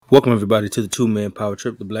Welcome everybody to the two-man power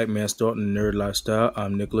trip, the black man starting the nerd lifestyle.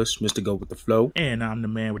 I'm Nicholas, Mr. Go with the Flow. And I'm the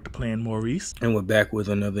man with the plan, Maurice. And we're back with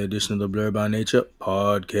another edition of the Blur by Nature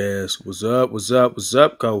podcast. What's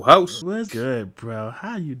up, co-host? What's good, bro?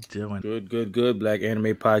 How you doing? Good. Black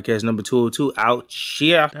Anime Podcast number 202 out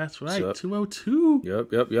here. That's right, 202.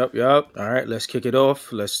 Yup. All right, let's kick it off.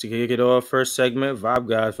 First segment, Vibe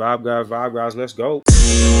Guys. Let's go.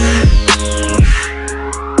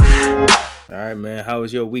 All right, man. How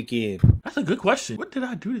was your weekend? That's a good question. What did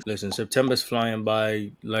I do this? Listen, September's flying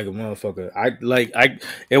by like a motherfucker.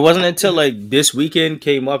 It wasn't until like this weekend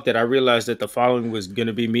came up that I realized that the following was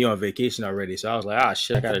gonna be me on vacation already. So I was like,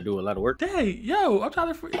 shit, I gotta do a lot of work. Hey, yo,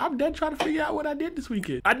 I'm dead trying to figure out what I did this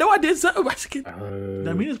weekend. I know I did something.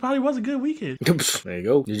 That means it probably was a good weekend. There you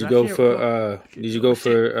go. Did you go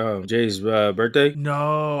for Jay's birthday?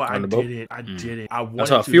 No, I didn't. I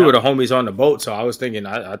saw a few of the homies on the boat, so I was thinking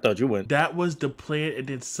I thought you went. That was the plan, and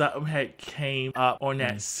then something had came up on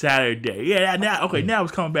that Saturday. Yeah, now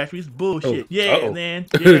it's coming back to me. It's bullshit. Man.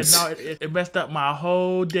 Yeah, no, it messed up my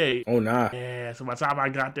whole day. Oh nah. Yeah, so by the time I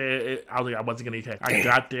got there, I wasn't gonna eat that. I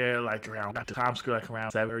got there got to Times Square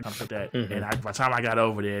around 7 or something like that. And by the time I got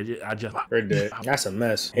over there, I just heard that. That's a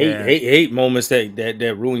mess. Hate moments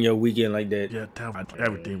that ruin your weekend like that. Yeah,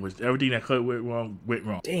 everything that could went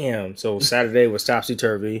wrong. Damn. So Saturday was topsy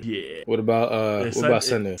turvy. Yeah. What about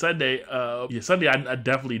Sunday? Sunday, I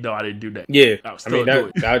definitely know I didn't do that. Yeah, that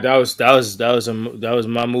was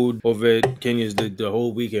my mood over at Kenya's the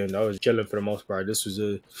whole weekend. I was chilling for the most part. This was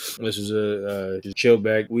a just chill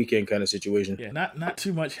back weekend kind of situation. Yeah, not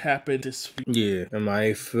too much happened this week. Yeah,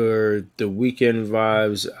 for the weekend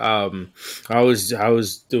vibes? How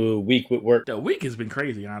was the week with work? The week has been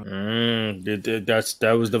crazy, honestly.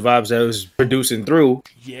 That was the vibes that I was producing through.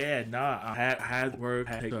 Yeah, I had work,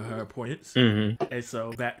 had her appointments, and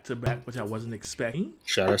so back to back, which I wasn't expecting.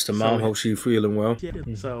 Shout out to mom. Hope she's feeling well. Yeah.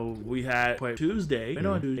 So we had Tuesday,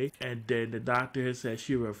 and then the doctor said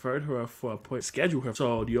she referred her for a schedule her.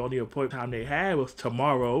 So the only appointment time they had was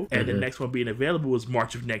tomorrow, and the next one being available was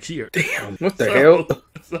March of next year. Damn, what the hell?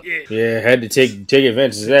 Had to take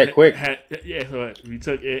advantage of that quick. So we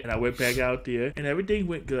took it, and I went back out there, and everything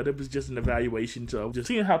went good. It was just an evaluation, so just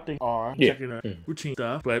seeing how things are, checking her routine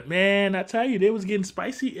stuff. But man, I tell you, it was getting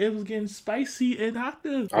spicy. It was getting spicy in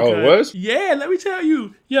doctors. Oh, it was? Yeah, let me tell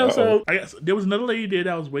you. So I guess there was another lady there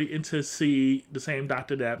that was waiting to see the same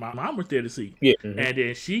doctor that my mom was there to see. Yeah. And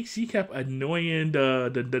then she kept annoying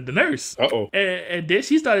the nurse. And then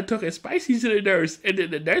she started talking spicy to the nurse. And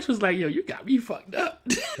then the nurse was like, yo, you got me fucked up.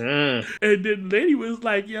 And then the lady was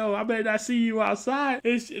like, yo, I better not see you outside.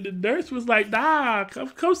 And the nurse was like, nah,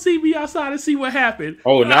 come see me outside and see what happened.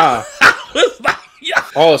 Oh, nah. I was like, yeah.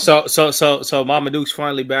 Oh, so Mama Duke's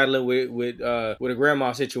finally battling with a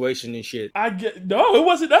grandma situation and shit. No, it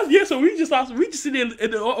wasn't us. Yeah, so we just sitting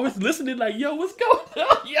in the office listening like, yo, what's going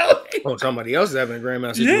on, yo? Oh, somebody else is having a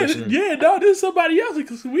grandma situation. No, this is somebody else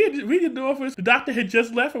because we in the office. The doctor had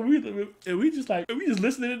just left, and we just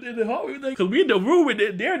listening in the hallway because we in the room and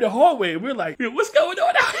they're in the hallway. And we're like, what's going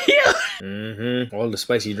on out here? All the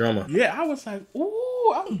spicy drama. Yeah, I was like, ooh.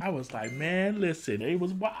 I was like, man, listen. I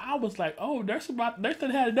was like, oh, nurse done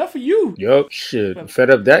had enough of you. Yup, shit. Fed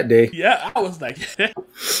up that day. Yeah, I was like,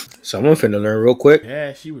 someone finna learn real quick.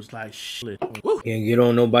 Yeah, she was like, shit. Can't get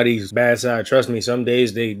on nobody's bad side. Trust me, some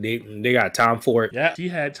days they got time for it. Yeah, she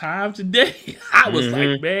had time today. I was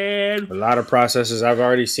like, man. A lot of processes I've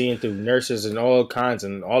already seen through nurses and all kinds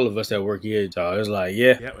and all of us that work here. So it's like,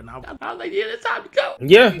 yeah. Yeah, and I was like, yeah, it's time to go.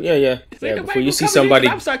 Yeah. Before you see somebody,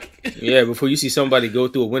 before you see somebody go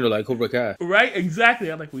through a window like Cobra Kai. Right,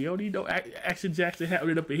 exactly. I'm like, we don't need no Action Jackson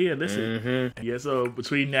happening up in here. Listen. Yeah, so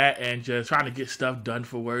between that and just trying to get stuff done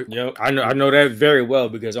for work. Yep, I know that very well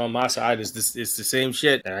because on my side it's the same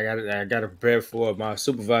shit that I got to prepare for. My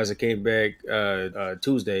supervisor came back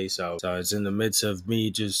Tuesday, so it's in the midst of me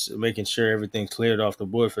just making sure everything's cleared off the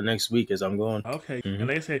board for next week as I'm going. Okay, and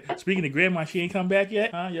they said, speaking of grandma, she ain't come back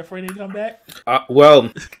yet? Huh? Your friend ain't come back?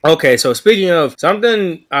 Well, okay. So speaking of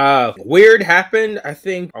something weird happened, I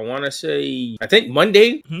think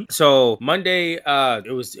Monday. So Monday,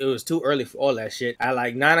 it was too early for all that shit. At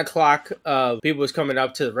like 9 o'clock, people was coming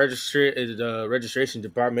up to the registration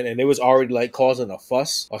department, and it was already like causing a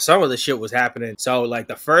fuss or some of the shit was happening. So like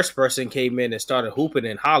the first person came in and started hooping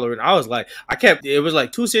and hollering. I was like, it was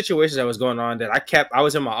like two situations that was going on that I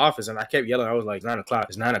was in my office and I kept yelling. I was like, 9 o'clock.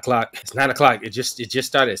 It's 9 o'clock. It's 9 o'clock. It just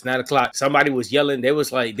started. It's 9 o'clock. Somebody was yelling. They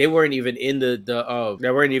was like, they weren't even in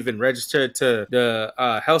they weren't even registered to the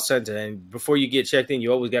the health center, and before you get checked in,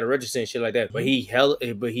 you always got to register and shit like that. But he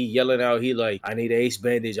yelling out, he like, I need an ace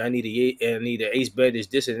bandage, I need an ace bandage,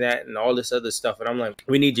 this and that, and all this other stuff. And I'm like,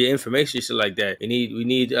 we need your information, shit like that. We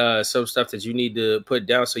need some stuff that you need to put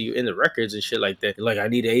down so you're in the records and shit like that. Like, I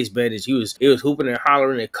need an ace bandage. He was hooping and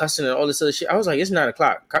hollering and cussing and all this other shit. I was like, it's 9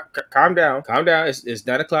 o'clock. Calm down. It's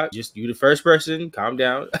 9 o'clock. Just you the first person. Calm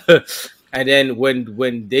down. And then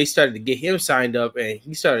when they started to get him signed up and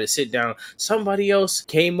he started to sit down, somebody else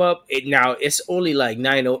came up. Now it's only like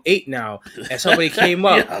 9:08 now, and somebody came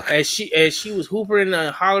up and she was hooping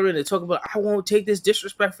and hollering and talking about, I won't take this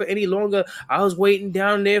disrespect for any longer. I was waiting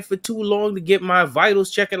down there for too long to get my vitals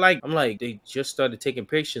checked. Like, I'm like, they just started taking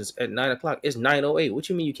patients at 9 o'clock. It's 9:08. What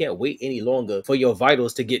you mean you can't wait any longer for your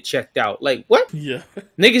vitals to get checked out? Like, what? Yeah,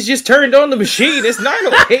 niggas just turned on the machine. It's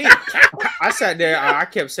 9:08. I sat there. I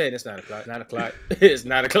kept saying it's 9 o'clock. 9 o'clock. It's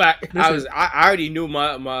 9 o'clock. I already knew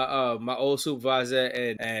my old supervisor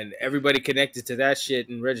and everybody connected to that shit,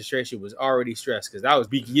 and registration was already stressed because that was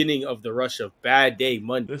beginning of the rush of bad day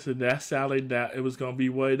Monday. Listen, that sounded that it was gonna be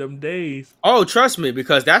one of them days. Oh, trust me,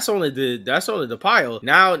 because that's only the pile.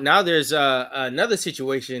 Now there's another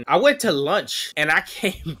situation. I went to lunch and I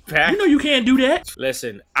came back. You know you can't do that.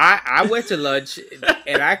 Listen, I went to lunch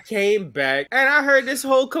and I came back and I heard this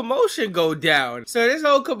whole commotion go down. So this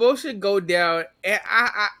whole commotion go down, and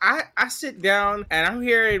I sit down and I'm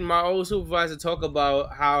hearing my old supervisor talk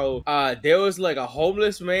about how there was like a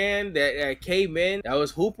homeless man that came in that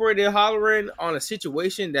was hoopering and hollering on a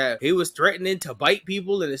situation that he was threatening to bite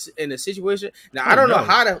people in a situation. Now I don't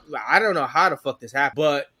know how the fuck this happened,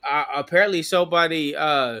 but apparently somebody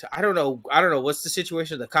I don't know what's the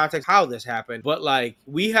situation, the context, how this happened, but like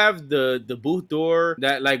we have the booth door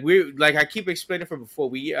that like I keep explaining from before.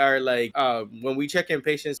 We are like when we check in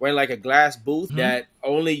patients, we're in like a glass booth that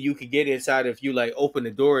only you could get inside if you like open the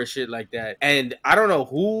door and shit like that. And I don't know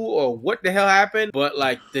who or what the hell happened, but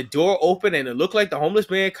like the door opened and it looked like the homeless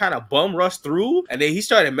man kind of bum rushed through, and then he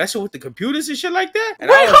started messing with the computers and shit like that. And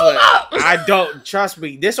wait, hold up! I don't trust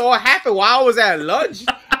me. This all happened while I was at lunch.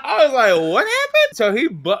 I was like, what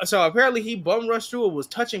happened? So apparently he bum rushed through and was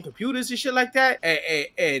touching computers and shit like that,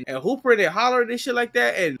 and hoopering and hollering and shit like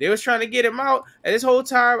that, and they was trying to get him out. And this whole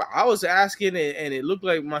time I was asking, and it looked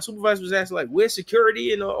like my supervisor was asking like, where's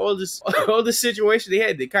security and all this situation. They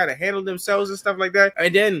had to kind of handle themselves and stuff like that.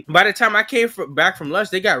 And then by the time I came back from lunch,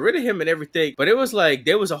 they got rid of him and everything. But it was like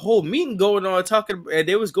there was a whole meeting going on, talking, and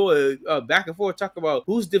they was going back and forth talking about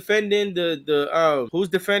who's defending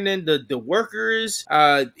the workers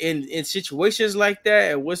in situations like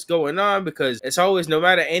that, and what's going on, because it's always, no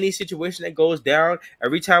matter any situation that goes down,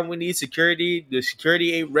 every time we need security, the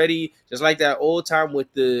security ain't ready. Just like that old time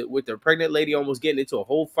with the pregnant lady almost getting into a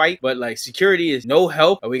whole fight, but like security is no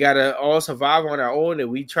help, and we gotta all survive on our own, and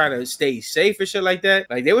we trying to stay safe and shit like that.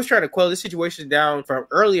 Like they was trying to quell this situation down from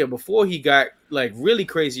earlier before he got like really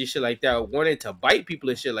crazy and shit like that, wanted to bite people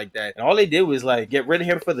and shit like that. And all they did was like get rid of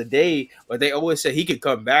him for the day, but they always said he could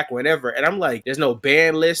come back whenever. And I'm like, there's no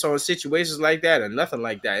ban list on situations like that or nothing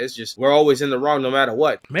like that. It's just we're always in the wrong no mater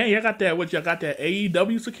what. Man, y'all got that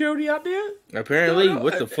AEW security out there? Apparently,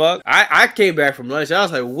 what the fuck? I came back from lunch. I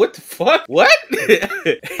was like, what the fuck? What?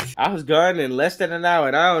 I was gone in less than an hour,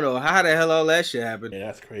 and I don't know how the hell all that shit happened. Yeah,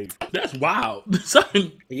 that's crazy. That's wild.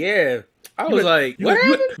 Yeah. I was like, what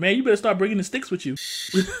happened? Man, you better start bringing the sticks with you.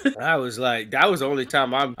 I was like, that was the only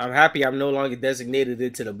time I'm happy I'm no longer designated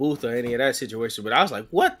into the booth or any of that situation. But I was like,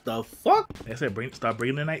 what the fuck? I said, start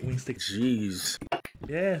bringing the Nightwing sticks. Jeez.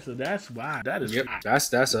 Yeah, so that's why. That is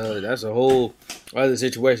that's a whole other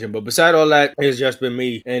situation. But beside all that, it's just been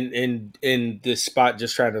me in this spot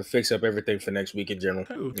just trying to fix up everything for next week in general.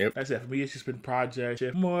 Cool. Yep. That's it. For me, it's just been projects.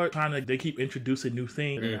 More trying to, they keep introducing new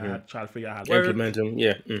things. Mm-hmm. I try to figure out how to implement them.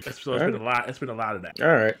 Yeah. So it's been a lot. It's been a lot of that. All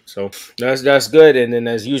right. So that's good. And then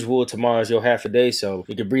as usual, tomorrow's your half a day, so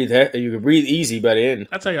you can breathe easy by the end.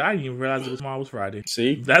 I tell you, I didn't even realize tomorrow was Friday.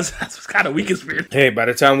 See, that's what's kind of weak as spirit. Hey, by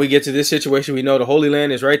the time we get to this situation, we know the Holy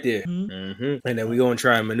Land is right there. Mm-hmm. And then we're going to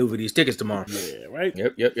try and maneuver these tickets tomorrow. Yeah, right?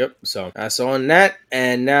 Yep. So that's on that.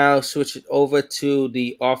 And now switch it over to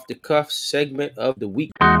the off the cuff segment of the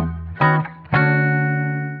week.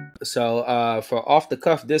 So for off the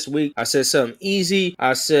cuff this week, I said something easy.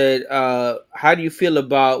 I said, how do you feel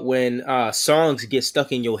about when songs get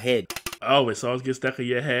stuck in your head? Oh, when songs get stuck in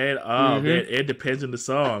your head? Oh, man, it depends on the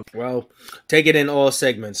song. Well, take it in all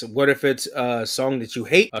segments. What if it's a song that you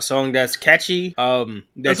hate, a song that's catchy,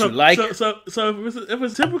 that you like? So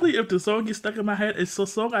if the song gets stuck in my head, it's a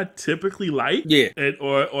song I typically like. Yeah.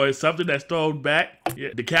 Or it's something that's thrown back. Yeah.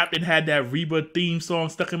 The Captain had that Reba theme song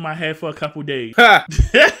stuck in my head for a couple days.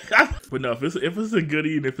 But no, if it's a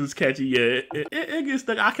goodie and if it's catchy, yeah, it gets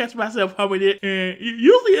stuck. I catch myself humming it, and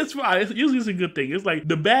usually it's fine. Usually it's a good thing. It's like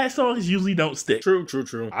the bad songs usually don't stick. True.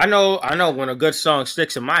 I know when a good song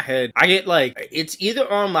sticks in my head, I get like, it's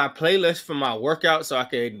either on my playlist for my workout so I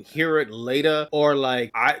can hear it later, or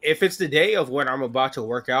like if it's the day of when I'm about to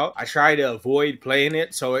work out, I try to avoid playing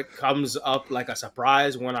it so it comes up like a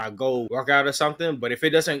surprise when I go work out or something. But if it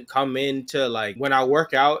doesn't come into like when I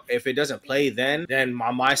work out, if it doesn't play then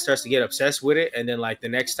my mind starts to get obsessed with it, and then like the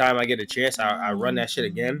next time I get a chance, I run that shit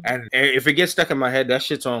again, and if it gets stuck in my head, that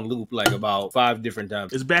shit's on loop like about 5 different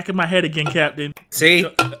times. It's back in my head again, Captain. See?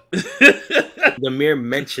 The mere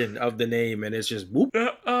mention of the name, and it's just whoop.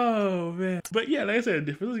 Oh man. But yeah, like I said,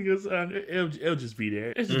 if it's a good song, it'll just be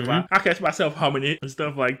there. It's just fine. I catch myself humming it and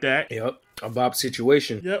stuff like that. Yep. A bop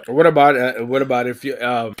situation. Yep. What about if you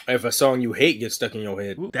if a song you hate gets stuck in your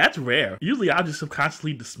head? Ooh, that's rare. Usually I'll just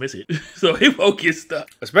subconsciously dismiss it, so it won't get stuck.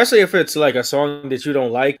 Especially if it's like a song that you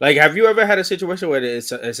don't like. Like, have you ever had a situation where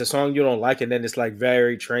it's a song you don't like, and then it's like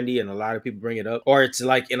very trendy and a lot of people bring it up, or it's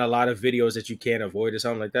like in a lot of videos that you can't avoid or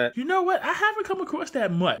something like that? You know what? I haven't come across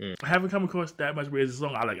that much. I haven't come across that much where it's a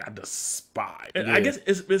song I despise. And I guess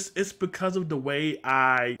it's because of the way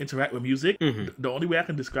I interact with music. The only way I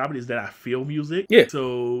can describe it is that I feel music. Yeah.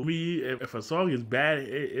 So me, if a song is bad,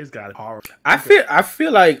 it's got horror. I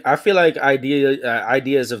feel like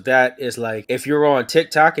ideas of that is like if you're on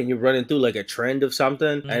TikTok and you're running through like a trend of something,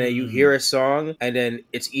 and then you hear a song, and then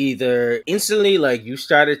it's either instantly like you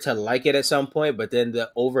started to like it at some point, but then the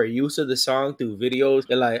overuse of the song through videos,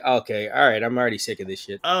 you're like, okay, all right, I'm already sick of this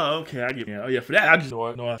shit. Oh, okay, I get it. Oh yeah, for that I just know.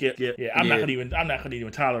 I'm not gonna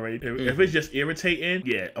even tolerate it. If it's just irritating,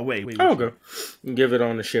 away. Okay. Give it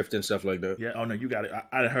on the shift and stuff like that. Yeah. Oh no, you got it.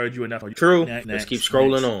 I heard you enough. True. Let's keep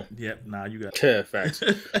scrolling on. Yep. Nah, you got it. Yeah, facts.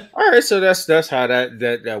 All right, so that's how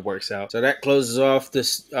that works out. So that closes off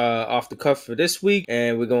this off the cuff for this week,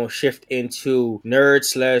 and we're gonna shift into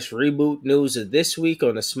nerd/reboot news of this week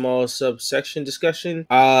on a small subsection discussion.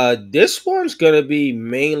 This one's gonna be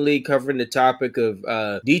mainly covering the topic of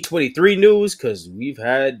D23 news, because we've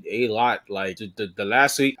had a lot like the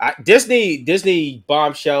last week. Disney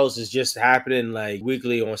bombshells is just happening like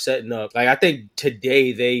weekly on setting up. Like I think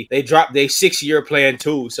today they dropped their 6-year plan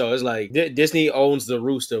too, so it's like Disney owns the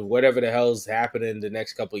roost of whatever the hell's happening the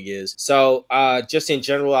next couple of years. So just in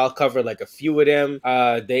general, I'll cover like a few of them.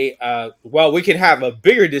 We can have a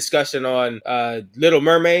bigger discussion on Little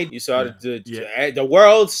Mermaid. You saw the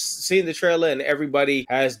world's seen the trailer, and everybody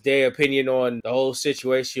has their opinion on the whole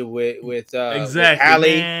situation with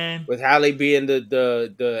Halle being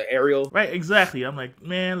the Ariel. Right, exactly. I'm like,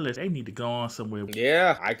 man, listen, they need to go on somewhere.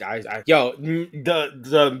 Yeah,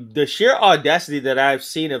 the sheer audacity that I've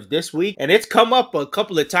seen of this week, and it's come up a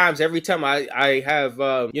couple of times every time I have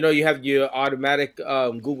you have your automatic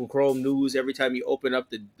Google Chrome news every time you open up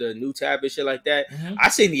the new tab and shit like that. I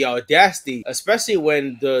seen the audacity, especially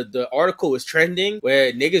when the article was trending,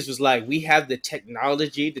 where niggas was like, we have the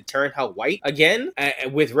technology to turn her white again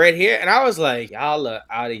with red hair, and I was like, y'all are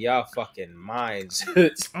out of y'all fucking minds.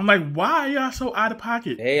 I'm like, why are y'all so out of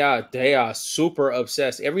pocket? They are super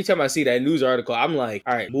obsessed. Every time I see that news article, I'm like,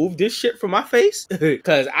 all right, move this shit from my face,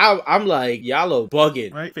 because I'm like, y'all are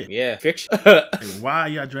bugging. Right? Yeah, fiction. Like, why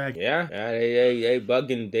y'all dragging? Yeah, they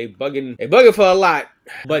bugging for a lot.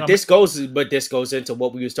 But this goes into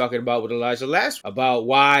what we was talking about with Elijah last, about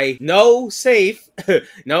why no space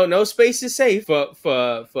is safe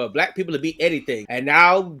for black people to be anything. And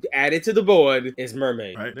now added to the board is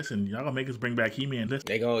Mermaid. Right. Listen, y'all gonna make us bring back He-Man. Listen.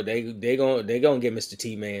 They gonna get Mr.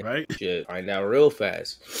 T-Man. Right. Should find out real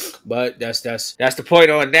fast. But that's the point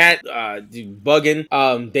on that.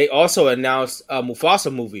 Bugging. They also announced a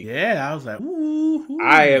Mufasa movie. Yeah, I was like, ooh.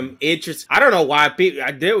 I am interested. I don't know why people.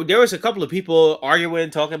 There was a couple of people arguing,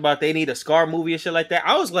 talking about they need a Scar movie and shit like that.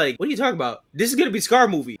 I was like, what are you talking about? This is gonna be Scar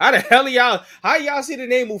movie. How the hell y'all see the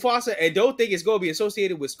name Mufasa and don't think it's gonna be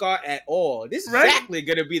associated with Scar at all? This is exactly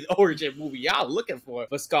gonna be the origin movie y'all looking for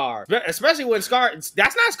Scar. Especially when Scar,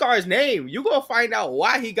 that's not Scar's name. You gonna find out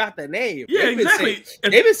why he got the name. Yeah, exactly.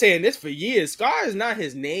 They've been saying this for years. Scar is not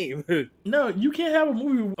his name. No, you can't have a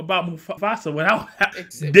movie about Mufasa without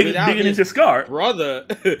digging into Scar. Brother,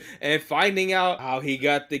 and finding out how he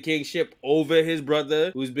got the kingship over his brother.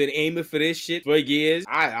 brother who's been aiming for this shit for years.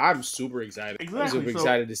 I'm super excited. Exactly. I'm super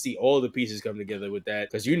excited to see all the pieces come together with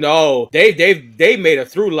that, because they made a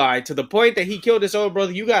through line to the point that he killed his own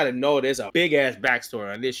brother. You gotta know there's a big ass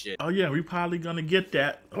backstory on this shit. Oh yeah, we probably gonna get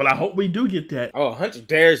that. Well, I hope we do get that. Oh, 100.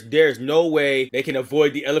 There's no way they can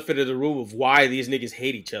avoid the elephant in the room of why these niggas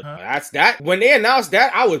hate each other. That's that. When they announced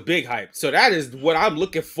that, I was big hyped. So that is what I'm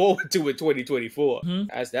looking forward to in 2024.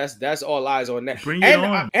 That's all eyes on that. Bring it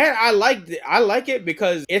on. I like it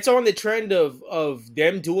because it's on the trend of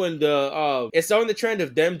them doing the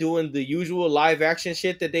usual live action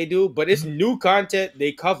shit that they do, but it's new content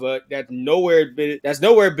they cover that's nowhere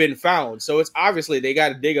been found. So it's obviously they got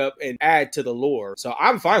to dig up and add to the lore. So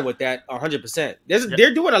I'm fine with that 100%.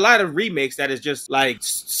 They're doing a lot of remakes that is just like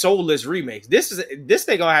soulless remakes. This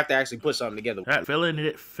they gonna have to actually put something together. Fill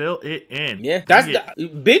it in. Yeah, that's the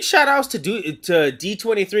big shout outs to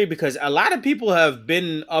D23, because a lot of people have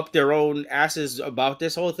been up their own asses about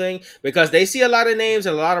this whole thing, because they see a lot of names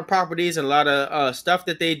and a lot of properties and a lot of stuff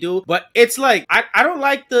that they do. But it's like I don't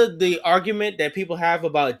like the argument that people have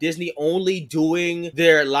about Disney only doing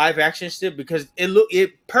their live action stuff, because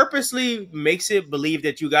it purposely makes it believe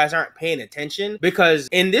that you guys aren't paying attention. Because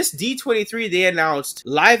in this D23 they announced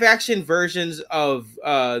live action versions of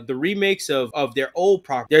the remakes of their old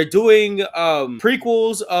property. They're doing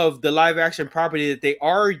prequels of the live action property that they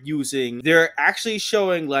are using. They're actually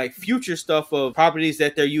showing like future stuff of properties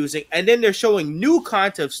that they're using, and then they're showing new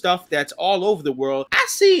content stuff that's all over the world. I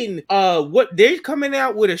seen what they're coming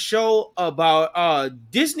out with a show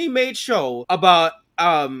about Disney made show about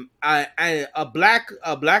a black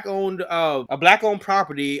owned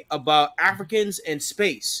property about Africans in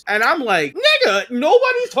space, and I'm like, nigga,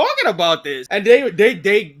 nobody's talking about this. And they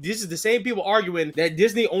this is the same people arguing that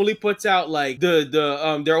Disney only puts out like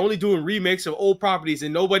they're only doing remakes of old properties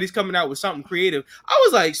and nobody's coming out with something creative. I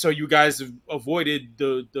was like, so you guys have avoided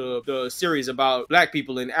the series about black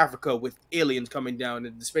people in Africa with aliens coming down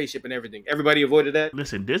in the spaceship and everything. Everybody avoided that.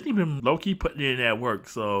 Listen, Disney been low-key putting in that work,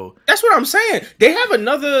 so that's what I'm saying. They have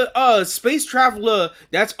another space traveler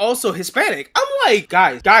that's also Hispanic. I'm like,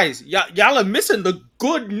 guys, y'all are missing the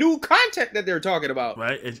good new content that they're talking about.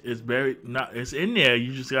 Right? It's in there.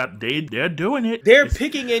 You just got they're doing it. They're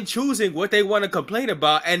picking and choosing what they want to complain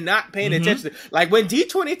about and not paying attention. Like when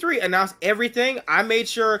D23 announced everything, I made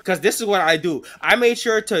sure, because this is what I do. I made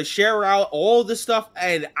sure to share out all the stuff,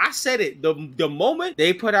 and I said it the moment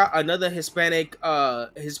they put out another Hispanic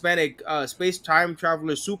space time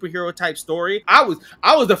traveler superhero type story.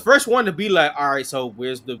 I was the first one to be like, all right, so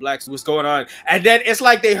where's the blacks? What's going on? And then it's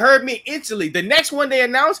like they heard me instantly. The next one they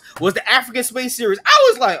announced was the African Space Series.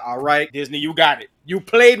 I was like, all right, Disney, you got it. You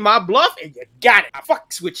played my bluff and you got it. I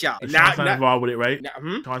fuck with y'all. Sean's not involved with it, right?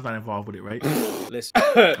 Sean's not involved with it, right?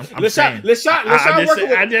 Listen,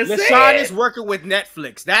 LaShawn is working with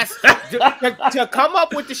Netflix. That's to come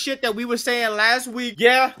up with the shit that we were saying last week.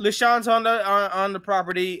 Yeah, LaShawn's on the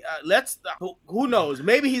property. Who knows?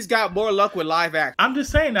 Maybe he's got more luck with live action. I'm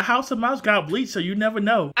just saying, the House of Mouse got bleached, so you never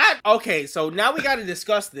know. Okay, so now we got to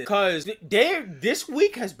discuss this, because this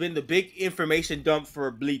week has been the big information dump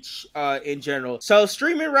for Bleach in general. So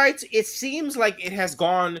streaming rights, it seems like it has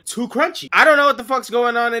gone too crunchy. I don't know what the fuck's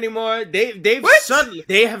going on anymore. They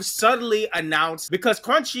have suddenly announced, because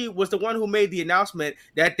Crunchy was the one who made the announcement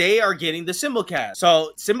that they are getting the simulcast.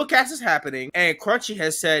 So simulcast is happening, and Crunchy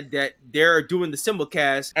has said that they're doing the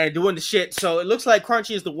simulcast and doing the shit. So it looks like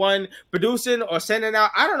Crunchy is the one producing or sending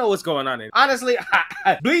out. I don't know what's going on. Honestly,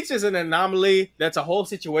 Bleach is an anomaly. That's a whole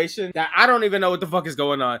situation that I don't even know what the fuck is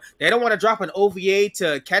going on. They don't want to drop an OVA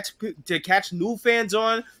to catch new fans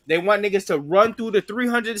on. They want niggas to run through the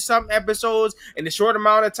 300 something episodes in a short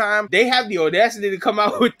amount of time. They have the audacity to come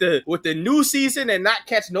out with the new season and not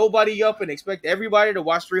catch nobody up and expect everybody to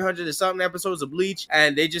watch 300 and something episodes of Bleach,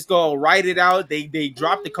 and they just go write it out. They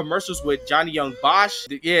dropped the commercials with Johnny Young Bosch.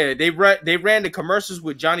 Yeah, they ran the commercials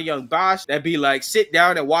with Johnny Young Bosch that be like, sit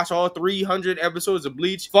down and watch all 300 episodes of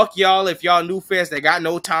Bleach. Fuck y'all if y'all new fans that got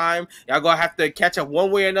no time. Y'all gonna have to catch up one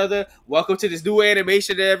way or another. Welcome to this new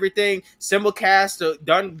animation and everything. Simulcast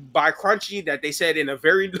done by Crunchy that they said in a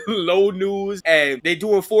very low news, and they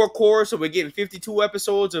doing 4 cores, so we're getting 52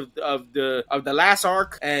 episodes of the last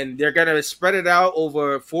arc, and they're gonna spread it out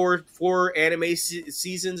over four anime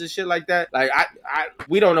seasons and shit like that. Like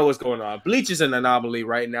we don't know what's going on. Bleach is an anomaly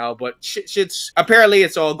right now, but shit's apparently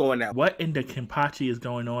it's all going out. What in the Kenpachi is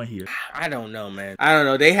going on here? I don't know, man. I don't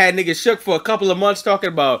know. they had niggas shook for a couple of months talking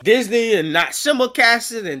about Disney and not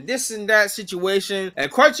simulcasting and this and that situation. And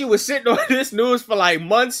Crunchy was sitting on this news for like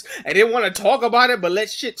months and didn't want to talk about it, but let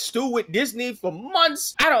shit stew with Disney for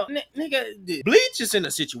months. I don't, nigga, Bleach is in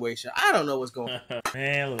a situation. I don't know what's going on.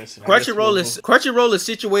 Man, listen. Crunchyroll is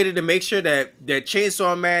situated to make sure that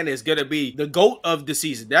Chainsaw Man is gonna be the GOAT of the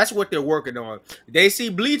season. That's what they're working on. They see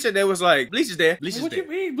Bleach and they was like, Bleach is there. Bleach is what there. You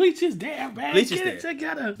mean? Bleach is there, man. Bleach is Get there. it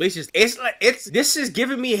together. Bleach is. This is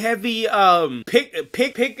giving me heavy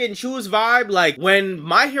pick and choose vibe. Like when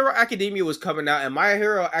My Hero Academia was coming out, and My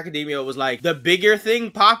Hero Academia was like the bigger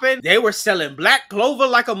thing popping. They were selling Black Clover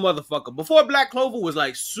like a motherfucker. Before Black Clover was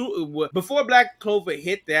like, before Black Clover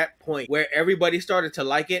hit that point where everybody started to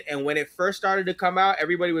like it, and when it first started to come out,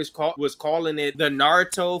 everybody was calling it the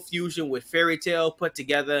Naruto fusion with Fairy Tail put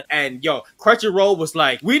together. And yo, Crunchyroll was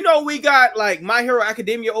like, we know we got like My Hero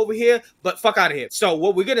Academia over here, but fuck out of here. So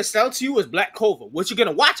what we're gonna sell to you is Black Clover. What you're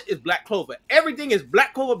gonna watch is Black Clover. Everything is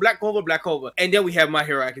Black Clover, Black Clover, Black Clover. And then we have My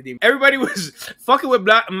Hero Academia. Everybody was fucking with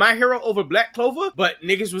My Hero over Black Clover, but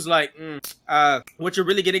niggas was like, what you're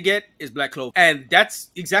really gonna get is Black Clover. And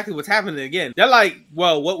that's exactly what's happening again. They're like,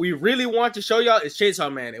 well, what we really want to show y'all is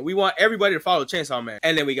Chainsaw Man, and we want everybody to follow Chainsaw Man.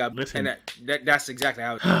 And then we got, and that's exactly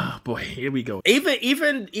how. Oh boy, here we go.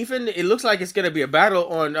 Even it looks like it's gonna be a battle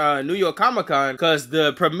on New York Comic Con, because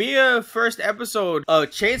the premiere first episode of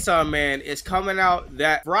Chainsaw Man is coming out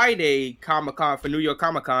that Friday Comic Con for New York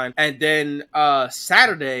Comic Con, and then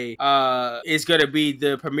Saturday is gonna be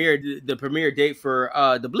the premiere date for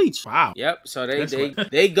the Bleach. Wow. Yep. So they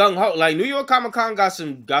gung ho. Like New York Comic Con got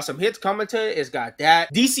some hits coming to it. It's got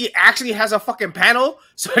that. DC actually has a fucking panel,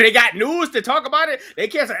 so they got news to talk about it. They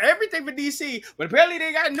cancel everything for DC, but apparently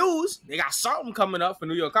they got news. They got something coming up for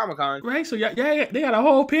New York Comic Con. Right. So yeah, they got a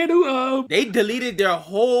whole panel. They deleted their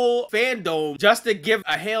whole fandom just to give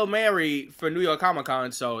a Hail Mary for New York Comic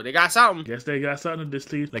Con. So they got something. Guess they got something to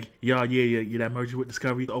this. Like y'all, yeah. That merger with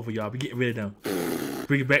Discovery over, y'all. We getting rid of them.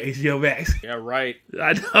 Bring it back HBO Max. Yeah, right.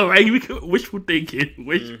 I know, right? Wishful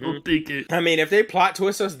thinking. Thinking. I mean, if they plot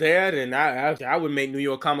twist us there, then I would make New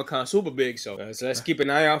York Comic Con super big. So let's keep an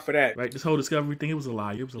eye out for that. Right, this whole Discovery thing, it was a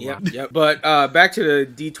lie. Yep. But back to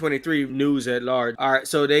the D23 news at large. All right,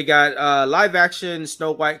 so they got live action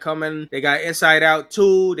Snow White coming. They got Inside Out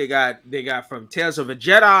 2. They got from Tales of a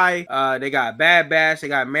Jedi. They got Bad Batch. They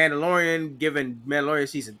got Mandalorian, giving Mandalorian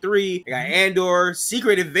season 3. They got Andor,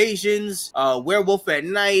 Secret Invasions, Werewolf at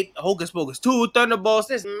Night, Hocus Pocus 2, Thunderbolts.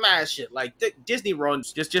 This mad shit. Like Disney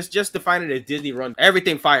runs, just define it as Disney runs.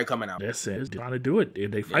 Everything fire coming out. That's it. They're trying to do it.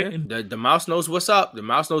 They fighting. Yeah, the mouse knows what's up. The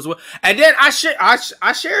mouse knows what. And then I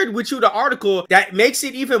shared with you the article that makes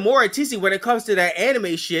it even more artistic when it comes to that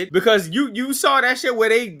anime shit, because you saw that shit where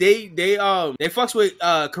they fucks with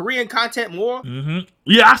Korean content more. Mm-hmm.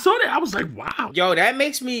 Yeah, I saw that. I was like, wow. Yo, that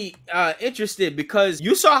makes me interested, because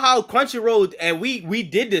you saw how Crunchyroll, and we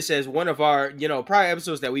did this as one of our prior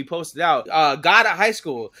episodes that we posted out, God of High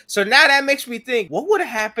School. So now that makes me think, what would have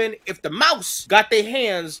happened if the mouse got their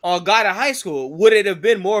hands on God of High School? Would it have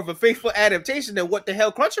been more of a faithful adaptation than what the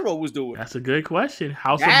hell Crunchyroll was doing? That's a good question.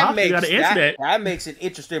 House of Mouse, you gotta answer that. That makes an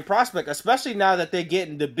interesting prospect, especially now that they're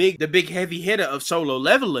getting the big heavy hitter of Solo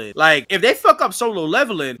Leveling. Like, if they fuck up Solo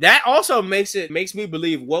Leveling, that also makes me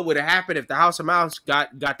believe what would have happened if the House of Mouse got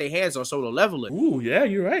their hands on Solo Leveling. Ooh, yeah,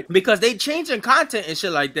 you're right. Because they changing content and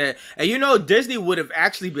shit like that. And Disney would have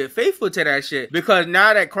actually been faithful to that shit, because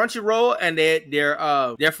now that Crunchyroll and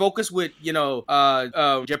they're focused with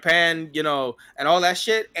Japan, and all that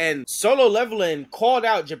shit, and Solo Leveling called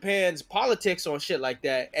out Japan's politics on shit like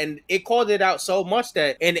that, and it called it out so much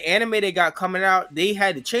that in the anime they got coming out, they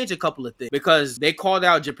had to change a couple of things, because they called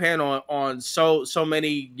out Japan on so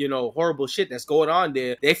many horrible shit that's going on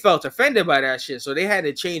there. They felt offended by that shit, so they had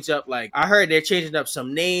to change up. Like, I heard they're changing up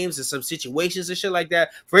some names and some situations and shit like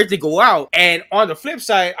that for it to go out. And on the flip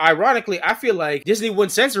side, ironically, I feel like Disney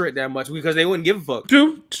wouldn't censor it that much because they wouldn't give a fuck.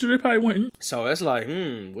 True, they probably wouldn't. So it's like,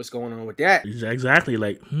 what's going on with that? Exactly,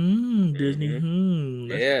 like, Disney,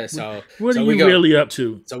 Yeah, so what are you really up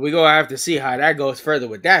to? So we gonna have to see how that goes further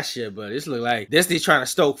with that shit, but it's look like Disney's trying to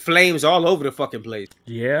stoke flames all over the fucking place.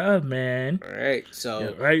 Yeah, man. All right, so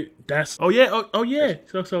yeah, right. That's oh yeah.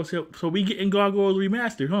 So we getting Gargoyles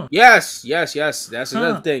remastered, huh? Yes. That's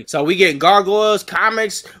another thing. So we getting Gargoyles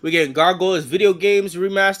comics, we getting Gargoyles video games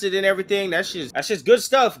remastered and everything. That's just good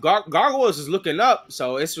stuff. Gargoyles is looking up.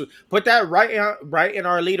 So it's put that right in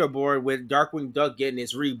our leaderboard with Darkwing Duck getting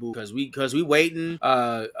its reboot, because we waiting.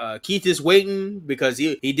 Keith is waiting because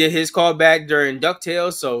he did his callback during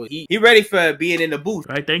DuckTales, so he ready for being in the booth.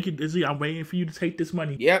 All right, thank you, Disney. I'm waiting for you to take this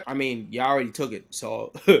money. Yep. I mean, y'all already took it,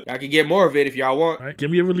 so I can get more of it if y'all want. Right,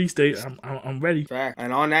 give me a release date. I'm ready. Fact.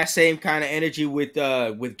 And on that same kind of energy with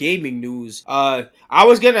gaming news, I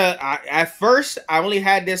was gonna. At first, I only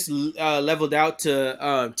had this leveled out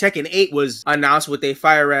to Tekken 8 was announced with a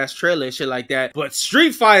fire ass trailer and shit like that. But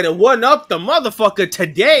Street Fighter one up the motherfucker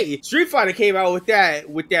today. Street Fighter came out with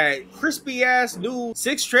that crispy ass new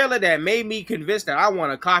 6 trailer that made me convinced that I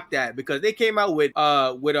want to cop that, because they came out with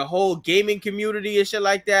a whole gaming community and shit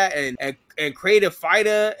like that, and create a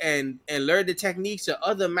fighter and learn the techniques of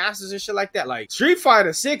other masters and shit like that. Like Street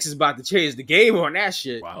Fighter 6 is about to change the game on that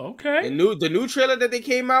shit. Wow, okay. The new trailer that they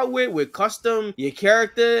came out with custom your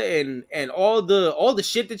character and all the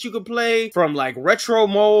shit that you could play, from like retro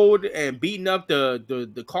mode and beating up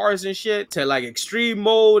the cars and shit to like extreme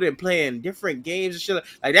mode and playing different games and shit.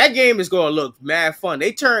 Like that game is gonna look mad fun.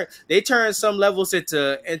 They turn some levels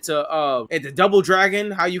into Double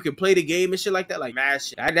Dragon, how you can play the game and shit like that. Like mad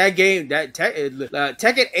shit. That game,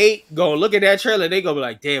 Tekken 8 gonna look at that trailer and they gonna be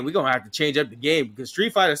like, damn, we gonna have to change up the game, because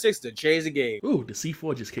Street Fighter 6 to change the game. Ooh, the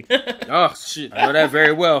C4 just kicked. Oh shit, I know that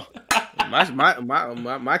very well.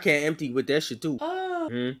 My can empty with that shit too.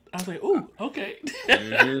 I was like, ooh, okay.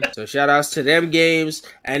 So shout outs to them games.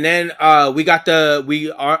 And then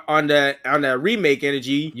we are on that remake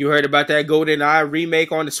energy. You heard about that GoldenEye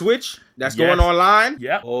remake on the Switch? That's going online.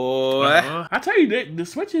 Yep. Oh, I tell you, the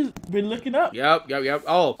Switch has been looking up. Yep.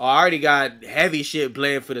 Oh, I already got heavy shit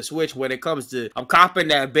playing for the Switch when it comes to. I'm copping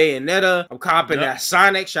that Bayonetta. I'm copping that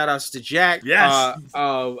Sonic. Shout outs to Jack. Yes.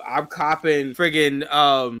 I'm copping friggin'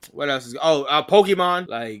 what else is? Pokemon.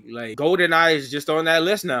 Like GoldenEye is just on that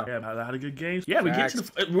list now. Yeah, a lot of good games. Yeah, we're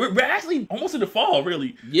actually almost in the fall,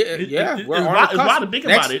 really. Yeah. We're on the cusp. It's wild to think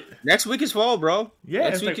about it. Next week is fall, bro. Yeah.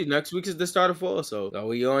 Next week is the start of fall. So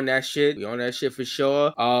we on that shit. We on that shit for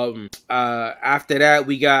sure. After that,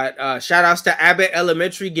 we got shout outs to Abbott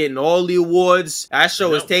Elementary getting all the awards. That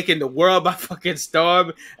show is taking the world by fucking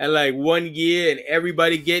storm in like 1 year, and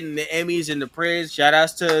everybody getting the Emmys and the praise. Shout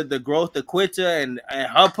outs to the growth of Quitter and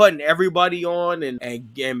her putting everybody on and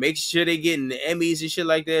making sure they getting the Emmys and shit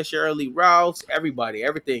like that. Shirley Lee Ralph, everybody,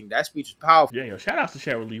 everything. That speech was powerful. Yeah, shout outs to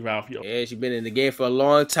Shirley Lee Ralph. Yo. Yeah, she's been in the game for a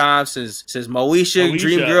long time, since Moesha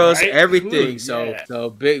Dreamgirls, right? Everything. Ooh, so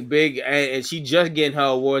big, and she just getting her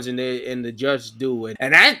awards in the judge do it.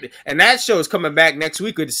 And that show is coming back next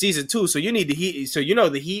week with the season 2. So you need the heat. So you know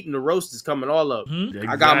the heat and the roast is coming all up. Exactly.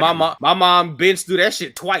 I got my mom binged through that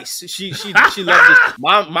shit twice. She loved it.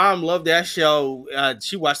 My mom loved that show.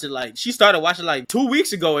 She started watching like 2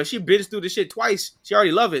 weeks ago, and she binged through the shit twice. She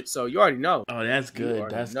already loved it. So you already know. Oh, that's good.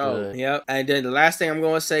 That's good. Yep. And then the last thing I'm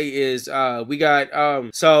gonna say is we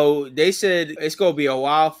got so they said it's gonna be a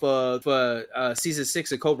while for season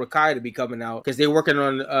 6 of Cobra Kai to be coming out, because they're working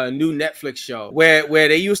on a new Netflix show where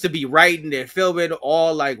they used to be writing and filming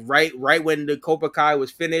all like right when the Cobra Kai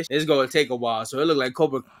was finished. It's gonna take a while, so it looked like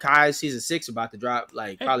Cobra Kai season 6 about to drop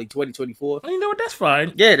like probably 2024. You know what? That's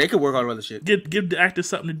fine. Yeah, they could work on other shit. Give the actors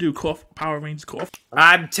something to do. Power Rangers cough.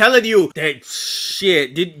 I'm telling you that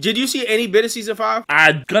shit. Did you see any bit of season 5?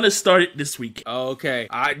 I'm gonna start it this week. Okay.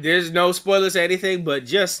 There's no spoilers or anything, but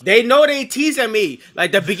just they know they teasing me.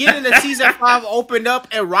 Like the beginning of season 5 opened up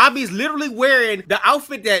and Robbie's literally wearing the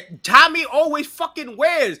outfit that Tommy always fucking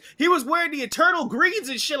wears. He was wearing the Eternal Greens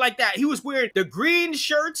and shit like that. He was wearing the green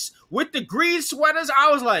shirts with the green sweaters.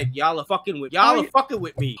 I was like, y'all are fucking with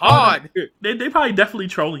me hard. They probably definitely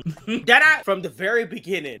trolling. From the very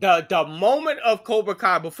beginning, the moment of Cobra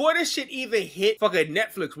Kai, before this shit even hit fucking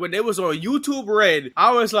Netflix, when they was on YouTube Red,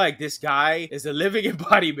 I was like, this guy is a living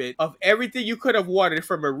embodiment of everything you could have wanted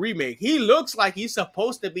from a remake. He looks like he's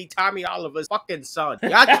supposed to be Tommy Oliver's fucking son.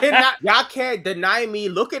 Y'all can't deny me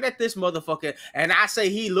looking at this motherfucker and I say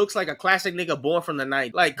he looks like a classic nigga born from the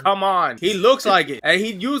night. Like, come on. He looks like it. And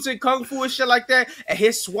he using kung fu and shit like that. And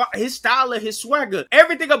his style and his swagger,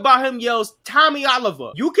 everything about him yells Tommy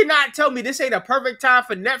Oliver. You cannot tell me this ain't a perfect time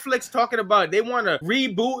for Netflix talking about they want to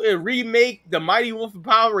reboot and remake the Mighty Morphin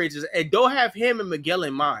Power Rangers and don't have him and Miguel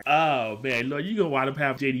in mind. Oh man, Lord, you gonna wind up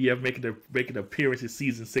have JDF making an appearance in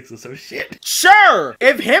season 6 or some shit. Sure.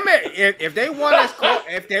 If they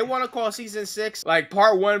want to call season 6 like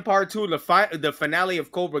part 1, part 2, the finale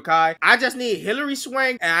of Cobra Kai, I just need Hilary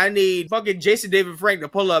Swank and I need fucking Jason David Frank to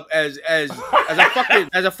pull up as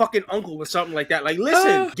a fucking uncle or something like that. Like,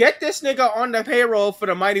 listen, get this nigga on the payroll for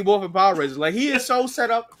the Mighty Morphin Power Rangers. Like, he is so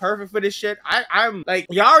set up perfect for this shit. I'm like,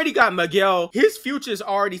 you already got Miguel. His future's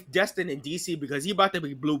already destined in DC because he about to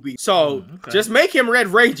be Blue Beast. So just make him Red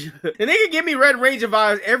Ranger. And they can give me Red Ranger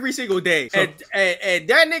vibes every single day. And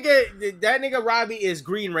that nigga Robbie is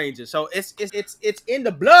Green Ranger. So it's in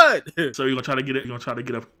the blood. So you're gonna try to get it? You're gonna try to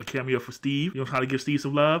get a cameo for Steve? You gonna try to give Steve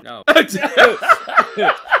some love? No.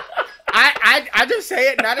 I just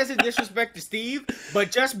say it not as a disrespect to Steve,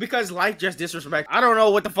 but just because life just disrespect. I don't know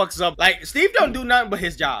what the fuck's up. Like Steve don't do nothing but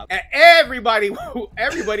his job, and everybody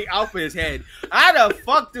out for his head. How the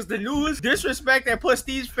fuck does the news disrespect and put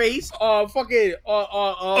Steve's face on fucking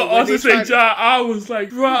Also say John, I was like,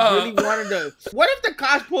 bro. Really wanted to. What if the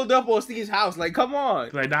cops pulled up on Steve's house? Like, come on.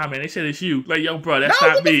 Like, nah, man, they said it's you. Like, yo, bro, that's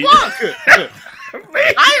not me. Fuck?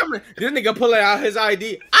 I am this nigga pulling out his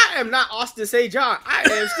ID. I am not Austin St. John. I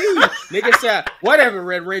am Steve. Nigga said, whatever,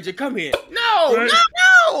 Red Ranger, come here. No, right?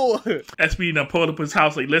 no. SB done pulled up his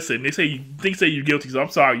house. Like, listen, they say you guilty, so I'm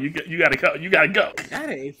sorry. You gotta go. You gotta go. That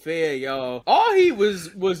ain't fair, y'all. All he was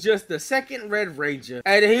just the second Red Ranger,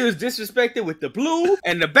 and he was disrespected with the blue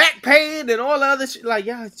and the back pain and all the other shit. Like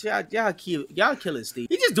y'all killing Steve.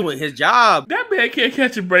 He just doing his job. That man can't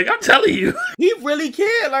catch a break. I'm telling you. He really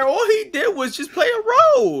can't. Like all he did was just play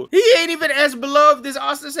a role. He ain't even as beloved as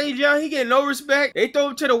Austin St. John. He get no respect. They throw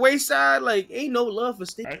him to the wayside. Like ain't no love for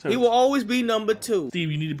Steve. He will always be number 2.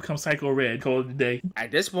 Steve, you need to become Psycho Red. Call it a day.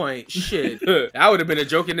 At this point, shit, that would have been a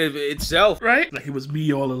joke in itself, right? Like it was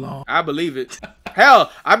me all along. I believe it.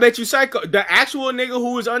 Hell, I bet you the actual nigga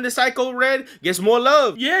who was under Psycho Red gets more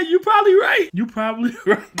love. Yeah, you probably right.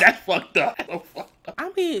 That's fucked up.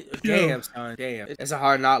 I mean, damn, son, damn. It's a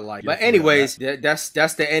hard not like. But anyways, that's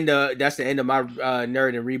the end of my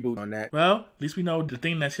nerd and reboot on that. Well, at least we know the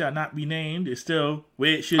thing that shall not be named is still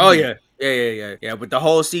where it should be. Oh yeah. Yeah. With the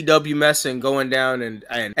whole CW mess and going down and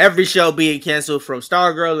every show being canceled from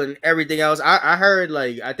Stargirl and everything else. I heard,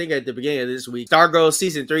 like, I think at the beginning of this week, Stargirl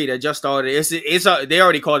season 3 that just started. It's they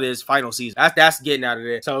already called it its final season. That's getting out of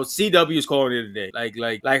there. So CW is calling it a day.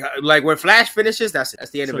 Like when Flash finishes, that's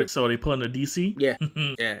the end of it. So they pulling the DC. Yeah.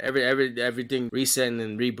 Yeah. Everything resetting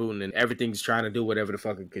and rebooting and everything's trying to do whatever the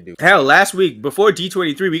fuck it could do. Hell, last week before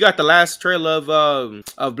D23, we got the last trailer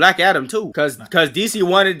of Black Adam too, because DC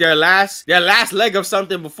wanted their last leg of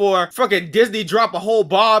something before fucking Disney drop a whole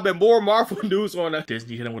bomb and more Marvel news on us.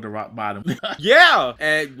 Disney hit him with a rock bottom. Yeah.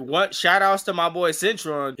 And what shout outs to my boy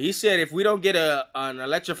Centron. He said if we don't get an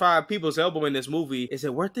electrified People's Elbow in this movie, is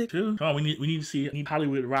it worth it? Dude, come on, we need to see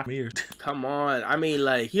Hollywood rock mirrors. Come on. I mean,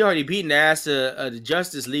 like, he already beaten the ass of the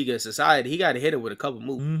Justice League of Society. He got to hit it with a couple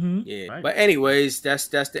moves. Mm-hmm. Yeah. Right. But anyways, that's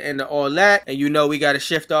the end of all that. And we got to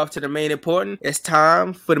shift off to the main important. It's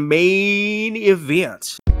time for the main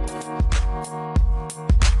event.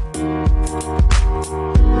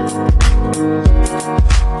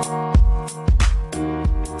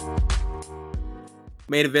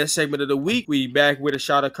 Main event segment of the week. We back with a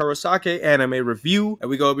shot of Kurosaki anime review, and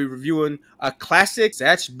we're gonna be reviewing a classic,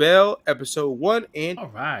 Zatch Bell, episode 1. And all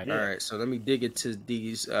right. So let me dig into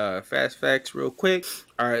these fast facts real quick.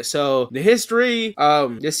 All right, so the history.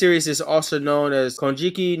 This series is also known as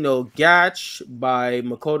Konjiki no Gach by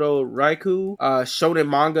Makoto Raiku. Shonen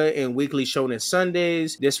manga and weekly Shonen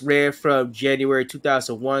Sundays. This ran from January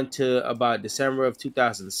 2001 to about December of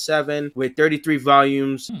 2007 with 33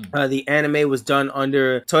 volumes. The anime was done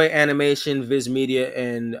under Toei Animation, Viz Media,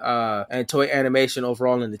 and Toei Animation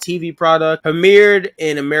overall in the TV product. Premiered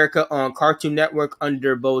in America on Cartoon Network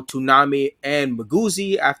under both Toonami and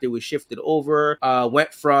Maguzi after it was shifted over.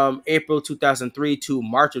 Went from April 2003 to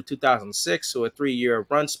March of 2006, so a 3-year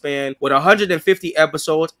run span with 150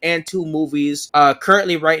 episodes and 2 movies.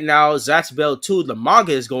 Currently, right now, Zatch Bell 2, the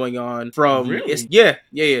manga is going on from. Really? Yeah.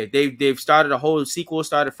 They've started a whole sequel.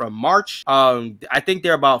 Started from March. I think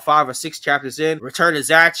they're about 5 or 6 chapters in. Return to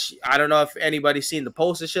Zatch. I don't know if anybody's seen the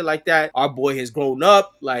post and shit like that. Our boy has grown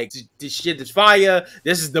up. Like, this shit is fire.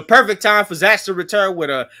 This is the perfect time for Zatch to return with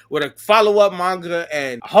a follow-up manga,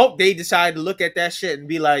 and I hope they decide to look at that shit and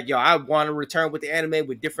be like, yo, I want to return with the anime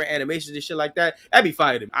with different animations and shit like that. That'd be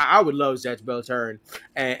fire to me. I would love Zatch Bell turn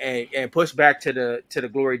and push back to the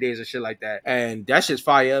glory days and shit like that. And that shit's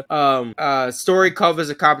fire. Story covers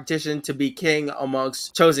a competition to be king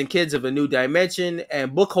amongst chosen kids of a new dimension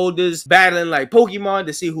and book holders battling like Pokemon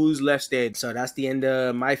to see who's left standing. So that's the end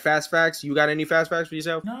of my fast facts. You got any fast facts for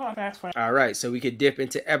yourself? No, fast facts. All right, so we could dip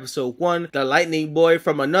into episode 1, the Lightning Boy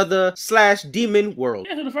from another / demon world.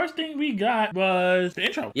 Yeah, so the first thing we got was the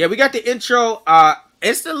intro. Yeah, we got the intro.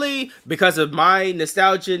 Instantly, because of my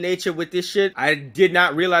nostalgia nature with this shit, I did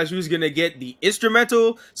not realize we was gonna get the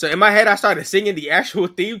instrumental. So in my head, I started singing the actual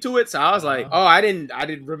theme to it. So I was like, oh, I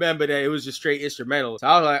didn't remember that it was just straight instrumental. So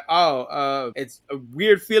I was like, it's a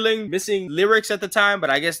weird feeling missing lyrics at the time, but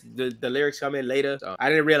I guess the lyrics come in later. So I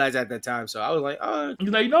didn't realize at that time. So I was like, oh.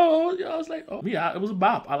 You're like, no. I was like, oh, yeah, it was a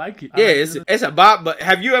bop. I like it. It's a bop, but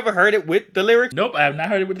have you ever heard it with the lyrics? Nope, I have not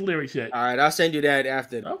heard it with the lyrics yet. All right, I'll send you that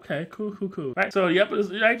after. Okay, cool. Right, so yep.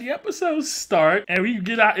 episodes start, and we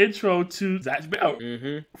get our intro to Zatch Bell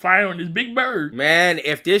firing this big bird. Man,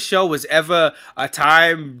 if this show was ever a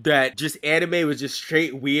time that just anime was just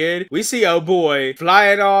straight weird, we see a boy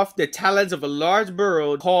flying off the talons of a large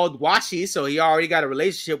bird called Washi, so he already got a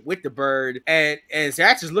relationship with the bird, and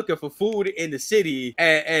Zatch is looking for food in the city,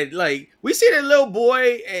 and like we see that little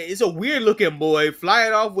boy, it's a weird looking boy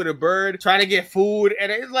flying off with a bird trying to get food,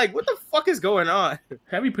 and it's like, what the fuck is going on?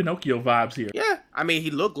 Heavy Pinocchio vibes here. Yeah, I mean,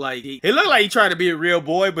 he looked like he trying to be a real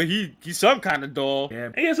boy, but he's some kind of doll.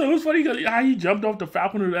 Yeah, and so it was funny because how he jumped off the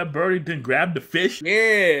falcon of that bird and then grabbed the fish.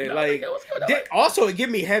 Yeah, like what's going on? Also, it give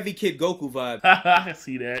me heavy Kid Goku vibe. I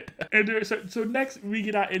see that. And then, so next we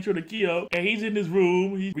get our intro to Kyo, and he's in his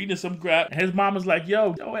room, he's reading some crap, and his mama's like,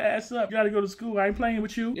 "Yo, ass up, you gotta go to school. I ain't playing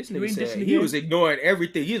with you." This nigga said he was ignoring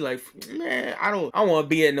everything. He's like, man, I don't want to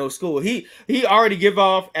be in no school. He already give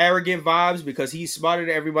off arrogant vibes because he's smarter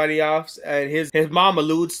than everybody else, and his mom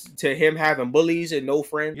alludes to him having bullies and no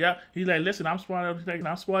friends. Yeah, he's like, listen, I'm smarter than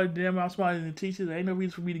them, I'm smarter than the teachers. There ain't no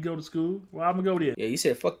reason for me to go to school. Well, I'm gonna go there. Yeah, he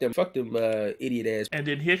said, fuck them idiot ass. And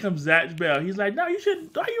then here comes Zatch Bell. He's like, no, you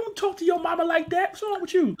don't talk to your mama like that. What's wrong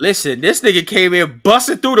with you? Listen, this nigga came in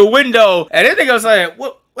busting through the window, and this nigga was like,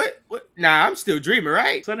 what? Nah, I'm still dreaming,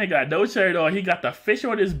 right? So they got no shirt on. He got the fish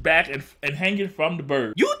on his back and hanging from the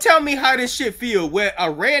bird. You tell me how this shit feel where a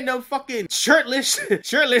random fucking shirtless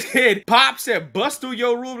head pops and busts through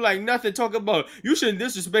your room like nothing, talking about you shouldn't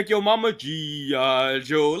disrespect your mama, G.I.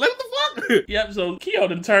 Joe. Like, what the fuck? Yep, so Kyo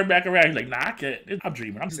then turned back around. He's like, nah, I can't. I'm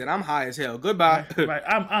dreaming. He said, I'm high as hell. Goodbye. Right,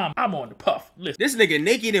 I'm on the puff. Listen. This nigga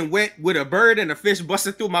naked and wet with a bird and a fish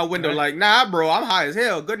busting through my window like, nah, bro, I'm high as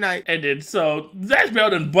hell. Good night. And then so Zatch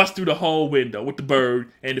Bell done bust through the whole window with the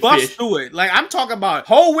bird and the fish. Bust through it. Like, I'm talking about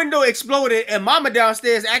whole window exploded and mama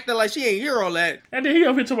downstairs acting like she ain't hear all that. And then he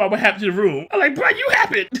over here talking about what happened to the room. I'm like, bro, you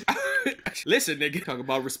happened. Listen, nigga, talking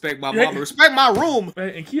about respect my mama, respect my room.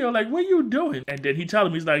 And Kyo like, what are you doing? And then he tell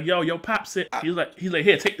him, he's like, yo, your pop said, he's like,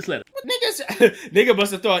 here, take this letter. Nigga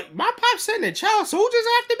must have thought, my pop sending child soldiers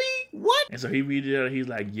after me? What? And so he reads it, he's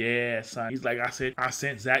like, yeah, son. He's like, I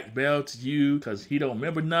sent Zatch Bell to you because he don't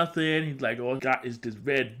remember nothing. He's like, all I got is this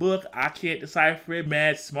red book. I can't decipher it.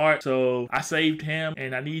 Mad smart. So I saved him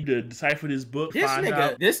and I need to decipher this book. This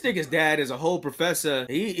nigga's dad is a whole professor.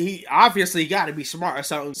 He obviously got to be smart or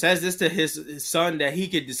something. Says this to his son that he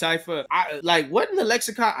could decipher. What in the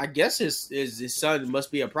lexicon? I guess his son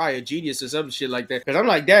must be a prior genius or some shit like that. Because I'm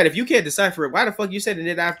like, Dad, if you can't decipher it, why the fuck you sending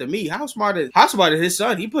it after me? How smart is his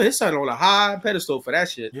son? He put his son on a high pedestal for that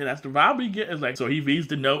shit. Yeah, that's the vibe we get. Is like, so he reads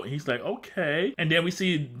the note and he's like, okay. And then we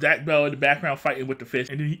see Zatch Bell in the background fighting with the fish,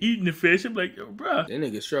 and then he eating the fish. I'm like, yo, bruh, that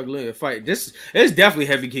nigga struggling to fight. This is definitely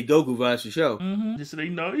heavy Kid Goku vibes for sure. Just so they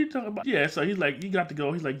know, you talking about. Yeah, so he's like, you got to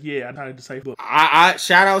go. He's like, yeah, I know how to decipher book.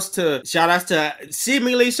 Shout outs to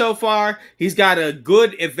seemingly so far, he's got a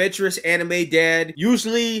good adventurous anime dad.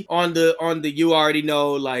 Usually on the you already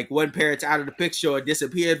know, like one parent's out of the picture or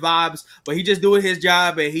disappeared vibes, but he just doing his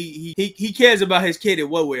job and he cares about his kid in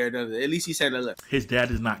one way or another. At least he said a left. His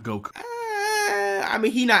dad is not Goku. I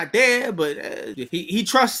mean, he not there, but he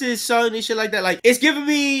trusts his son and shit like that. Like, it's giving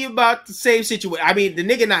me about the same situation. I mean, the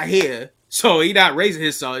nigga not here, so he not raising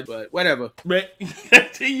his son, but whatever. But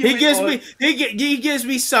he gives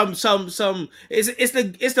me some.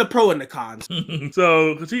 It's the pro and the cons.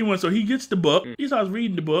 So continue on. So he gets the book. He starts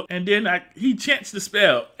reading the book, and then he chants the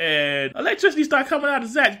spell, and electricity starts coming out of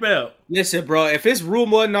Zatch Bell. Listen, bro, if his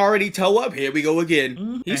room wasn't already toe up, here we go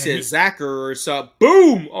again. He said Zacher or something.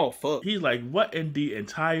 Boom! Oh, fuck. He's like, what in the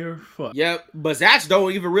entire fuck? Yep, but Zatch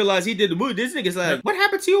don't even realize he did the move. This nigga's like, what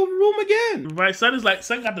happened to your room again? Right, son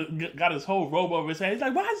got his whole robe over his head. He's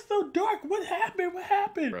like, why is it so dark? What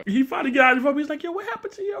happened? Bro. He finally got out of the room. He's like, yo, what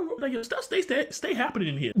happened to your room? Like, yo, stuff stay happening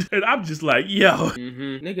in here. And I'm just like, yo.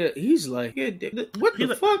 Nigga, he's like, what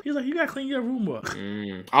the fuck? He's like, you gotta clean your room up.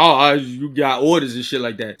 Oh, you got orders and shit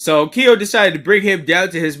like that. So Kyo decided to bring him down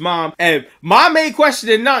to his mom, and mom ain't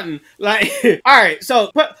questioning nothing. Like, all right, so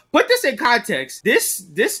put this in context. This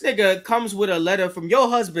nigga comes with a letter from your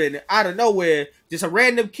husband out of nowhere, just a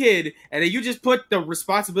random kid, and then you just put the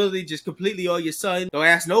responsibility just completely on your son. Don't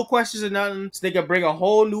ask no questions or nothing. This nigga bring a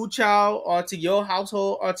whole new child onto your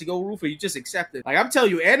household, onto your roof, and you just accept it. Like, I'm telling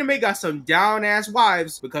you, anime got some down ass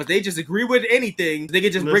wives because they just agree with anything. They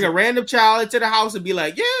can just bring a random child into the house and be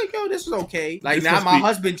like, yeah, yo, this is okay. Like, now my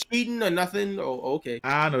husband cheating or nothing. Oh, okay.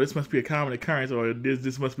 I don't know. This must be a common occurrence, or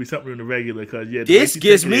this must be something in the regular. Cause yeah, this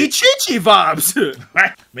gives me Chichi vibes.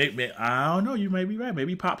 Maybe I don't know. You may be right.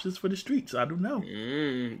 Maybe Pops is for the streets. I don't know.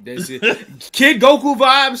 This is Kid Goku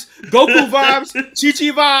vibes,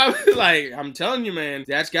 Chi-Chi vibes. Like, I'm telling you, man,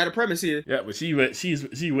 that's got a premise here. Yeah, but she went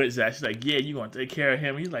Zach. She's like, yeah, you gonna take care of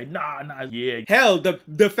him. He's like, nah, yeah. Hell,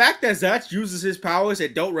 the fact that Zach uses his powers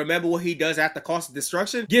and don't remember what he does at the cost of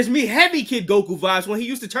destruction gives me heavy Kid Goku vibes when he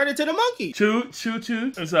used to turn into the monkey. True.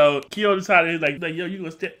 And so Kyo decided, like, yo, you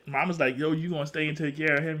gonna stay. Mama's like, yo, you gonna stay and take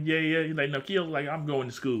care of him? Yeah. He's like, no, Kyo's like, I'm going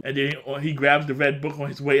to school. And then he grabs the red book on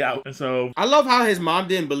his way out. And so I love how his mom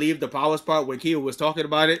didn't believe the powers part when Kyo was talking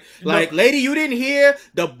about it. Like, lady, you didn't hear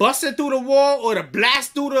the busting through the wall or the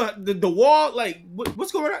blast through the wall? Like,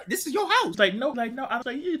 what's going on? This is your house. Like, no. I was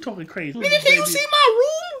like, you're talking crazy. Nigga, can you see my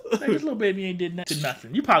room? Like, this little baby ain't did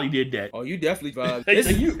nothing. You probably did that. Oh, you definitely vibed.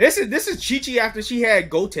 This is Chi-Chi after she had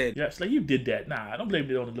Goten. Yeah, it's like, you did that. Nah, I don't blame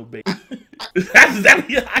it on the little baby. That's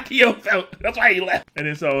exactly how Kyo felt. That's why he left. And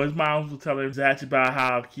then so his mom was telling Zach about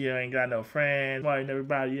how Kyo ain't got no friends, and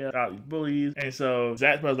everybody else got these bullies. And so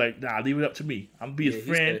Zach was like, nah, leave it up to me. I'm gonna be his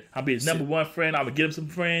friend. I'll be his number one friend. I'm gonna get him some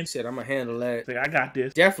friends. He said, I'm gonna handle that. Like, I got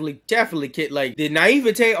this. Definitely Kid. Like, the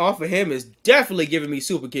naivete off of him is definitely giving me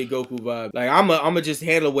Super Kid Goku vibe. Like, I'm gonna just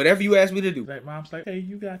handle whatever you ask me to do. Like, mom's like, hey,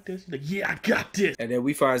 you got this. He's like, yeah, I got this. And then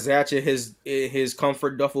we find Zach in his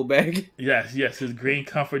comfort duffel bag. Yes, his green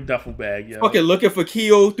comfort duffel bag. Yo. Fucking looking for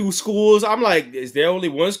Kyo through schools. I'm like, is there only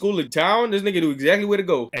one school in town? This nigga knew exactly where to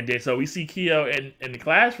go. And then so we see Kyo in the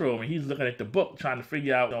classroom, and he's looking at the book, trying to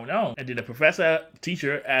figure out what's going on. And then the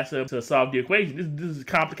teacher asks him to solve the equation. This is a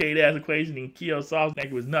complicated ass equation, and Kyo solves it like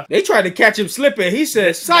it was nothing. They tried to catch him slipping. He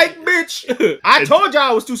said, "Psych, bitch! I told y'all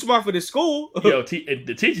I was too smart for this school." Yo,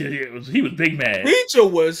 the teacher here was big mad. Teacher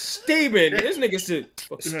was steaming. This nigga said,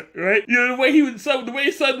 right? You know, the way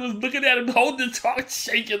his son was looking at him, holding the chalk,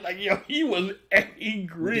 shaking like, yo, he was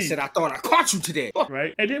angry. He said, I thought I caught you today.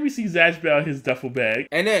 Right? And then we see Zatch Bell his duffel bag.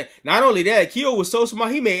 And then, not only that, Kyo was so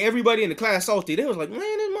smart, he made everybody in the class salty. They was like, man,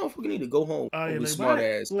 this motherfucker need to go home. Oh, yeah, like, smart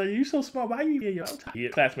ass. Like, you so smart, why you here? Yo, I'm tired. Yeah,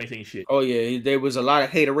 classmates ain't shit. Oh, yeah, there was a lot of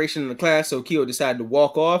hateration in the class, so Kyo decided to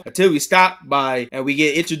walk off until we stopped by and we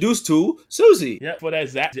get introduced to Susie. Yeah, for that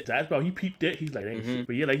Zatch Bell, he peeped it. He's like, ain't shit.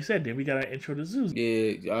 But yeah, like you said, then we got an intro to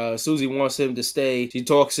Susie. Yeah, Susie wants him to stay. She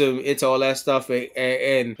talks him into all that stuff,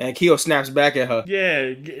 and Kyo snaps back at her.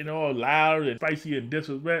 Yeah, getting all loud and spicy and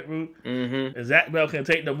disrespectful. And Zach Bell can't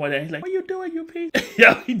take no more of that. He's like, what you doing, you piece?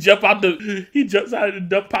 Yo, he jumps out of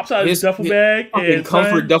the pops out of his duffel bag. And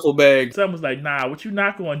comfort duffel bag. Someone's like, nah, what you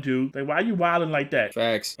not gonna do? Like, why are you wilding like that?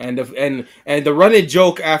 Facts. And the running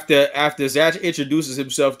joke after Zach introduces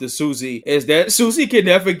himself to Susie is that Susie can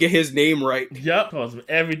never get his name right. Yup, calls him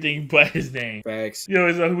everything but his name. Facts.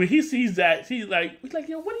 Yo, so when he sees that, he's like,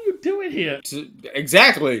 yo, what are you doing here?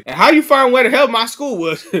 Exactly. And how you find where the hell my school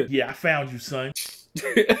was? Yeah, I found you, son.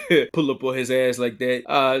 Pull up on his ass like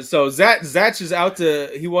that. So Zach is out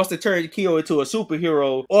he wants to turn Kyo into a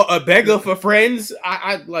superhero or a beggar for friends.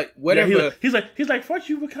 I like whatever. Yeah, he's like first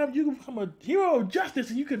you become a hero of justice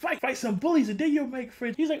and you can fight some bullies and then you'll make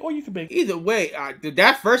friends. He's like, or you can make. Either way,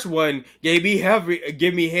 that first one gave me heavy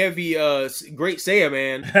Great Saiyan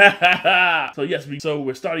man. So yes,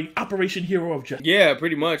 we're starting Operation Hero of Justice. Yeah,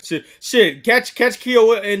 pretty much. Shit, catch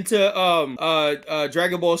Kyo into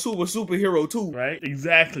Dragon Ball Superhero 2. Right.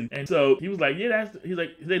 Exactly. And so he was like, yeah, he's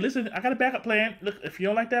like, listen, I got a backup plan. Look, if you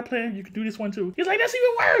don't like that plan, you can do this one too. He's like, that's even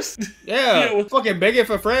worse. Yeah. Fucking begging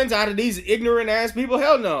for friends out of these ignorant ass people.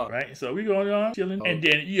 Hell no. Right. So we going on chilling. And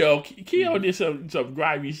then, Kyo did some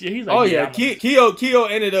grimy shit. He's like, oh yeah, Kyo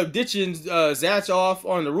ended up ditching Zach off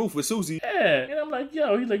on the roof with Susie. Yeah. And I'm like,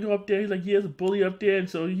 he's like, go up there. He's like, yeah, there's a bully up there. And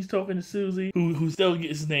so he's talking to Susie, who still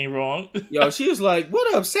gets his name wrong. Yo, she was like,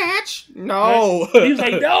 what up, Zach? No. Right? He's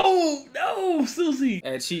like, no, Susie.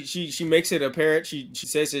 And she makes it apparent. She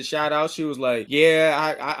says his shout out. She was like,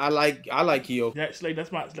 yeah, I like Kyo. Yeah, she's like,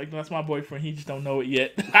 that's my boyfriend. He just don't know it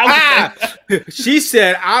yet. She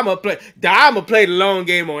said, I'ma play the long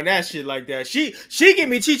game on that shit like that. She give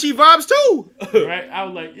me Chi-Chi vibes too. Right? I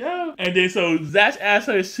was like, yeah. And then so Zach asked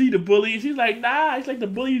her to see the bully, and she's like, nah, it's like the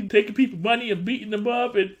bully taking people's money and beating them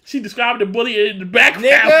up. And she described the bully in the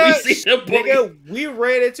background. We see the bully. Nigga, we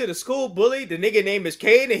ran into the school bully. The nigga name is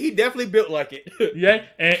Kane, and he definitely built like it. Yeah,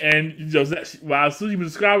 and while Susie was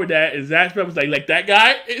describing that, and Zach was like that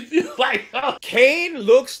guy. It's like, oh. Kane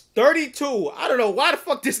looks 32. I don't know why the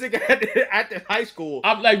fuck this nigga at the high school.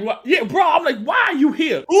 I'm like, what? Yeah, bro. I'm like, why are you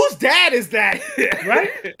here? Whose dad is that? Right?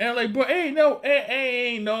 And I'm like, bro,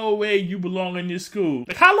 ain't no way you belong in this school.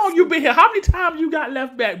 Like, how long you been here? How many times you got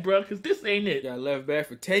left back, bro? Because this ain't it. Got left back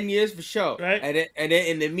for 10 years for sure. Right? And then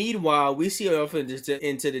in the meanwhile, we see off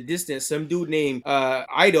into the distance some dude named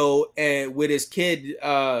Ido and with his kid,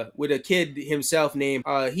 with a kid himself named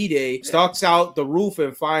Hide, stalks out the roof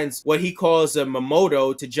and finds what he calls a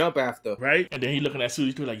Mamoto to jump after. Right, and then he looking at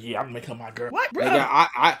Susie too, like, yeah, I'm gonna make her my girl. What, bro?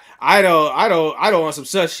 Like, I don't want some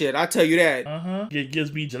such shit. I tell you that. It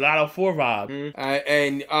gives me Gelato 4 vibe.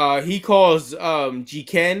 And he calls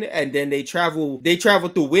Jiken, and then they travel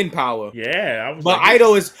through wind power. Yeah, but like,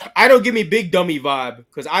 Ido give me big dummy vibe,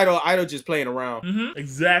 because Ido just playing around.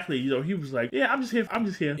 Exactly. You know, he was like, yeah, I'm just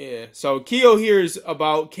here. Yeah. So Kyo hears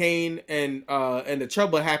about Kane and the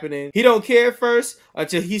trouble happening. He don't care at first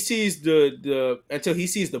until he sees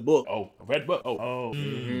the book. Oh, a red book.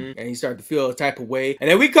 And he started to feel a type of way. And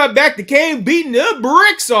then we cut back to Kane beating the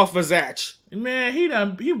bricks off of Zatch. Man, he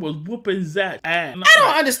was whooping Zatch ass. I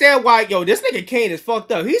don't understand why, this nigga Kane is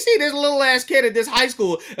fucked up. He see this little ass kid at this high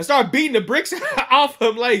school and start beating the bricks off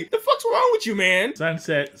him. Like, the fuck's wrong with you, man?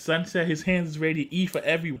 Sunset, his hands is ready to eat for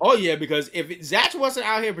everyone. Oh yeah, because if Zatch wasn't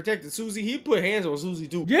out here protecting Susie, he'd put hands on Susie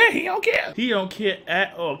too. Yeah, he don't care. He don't care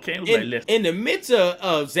at all. Kane was like, listen. In the midst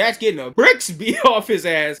of Zatch getting the bricks beat off his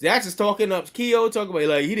ass, Zatch is talking up Kyo, talking about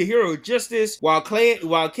like he the hero of justice, while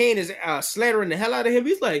Kane is slandering the hell out of him.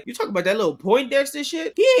 He's like, you talk about that little Poindexter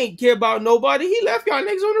shit? He ain't care about nobody. He left y'all niggas on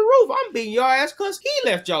the roof. I'm beating y'all ass because he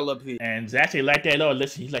left y'all up here. And Zatch ain't like that at all.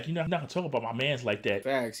 Listen, he's like, I'm not gonna talk about my mans like that.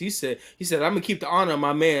 Facts. He said, I'm gonna keep the honor of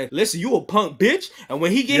my man. Listen, you a punk bitch, and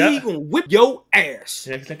when he get here, he gonna whip your ass.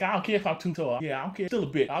 Yeah, he's like, I don't care if I'm too tall. Yeah, I don't care. Still a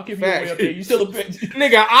bitch. I don't care if you're way up there. You still a bitch.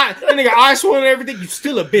 nigga, I swung everything. You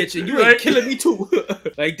still a bitch, and you ain't killing me too.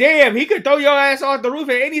 Like, damn, he could throw your ass off the roof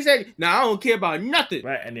at any second. Nah, I don't care about nothing.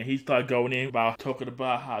 Right, and then he started going in about talking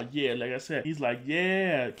about how, yeah, like I said, he's like,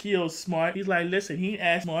 yeah, Kyo's smart. He's like, listen, he ain't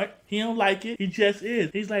as smart. He don't like it. He just is.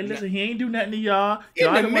 He's like, listen, he ain't do nothing to y'all.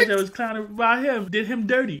 Y'all the ones that was clowning about him did him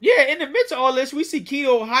dirty. Yeah, in the midst of all this, we see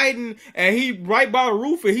Kyo hiding, and he right by the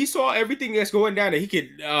roof, and he saw everything that's going down, and he could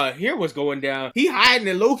hear what's going down. He hiding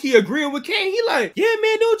and low-key agreeing with Kane. He like, yeah,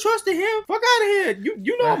 man, don't trust in him. Fuck out of here.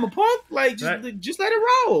 You know I'm a punk. Like, just let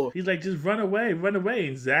it roll. He's like, just run away. And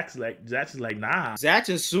Zatch is like, nah. Zatch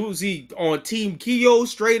and Susie on Team Kyo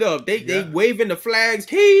straight up. They waving the flags,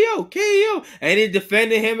 Kyo, and they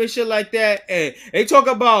defending him and shit like that. And they talk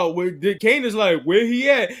about where Kane is like, where he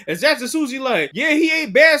at? And Zatch and Susie like, yeah, he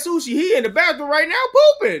ate bad sushi. He in the bathroom right now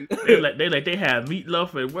pooping. they have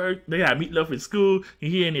meatloaf at work. They have meatloaf at school.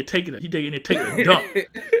 And he in there taking a dump.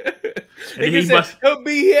 And he'll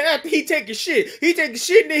be here after he take a shit. He take a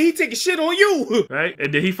shit and then he take a shit on you. Right?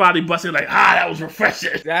 And then he finally busted like, that was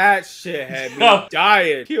refreshing. That shit had me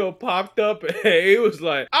dying. Kyo popped up and he was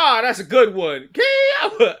like, that's a good one.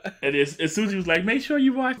 Kyo. And Susie was like, make sure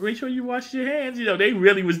you wash your hands. You know, they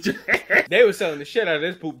really was just they was selling the shit out of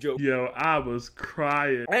this poop joke. Yo, I was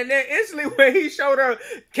crying. And then instantly when he showed up,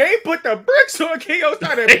 Kane put the bricks on Kyo,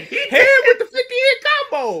 started hit with the 50-hit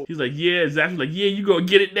combo. He's like, yeah, exactly. Like, yeah, you gonna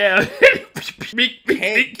get it now.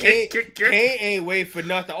 Kane ain't wait for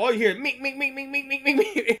nothing. All you hear is meek.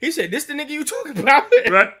 He said, this the nigga you talking about?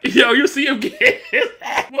 Right? Yo, you see him get his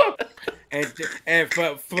ass whooped. And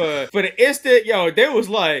for the instant, they was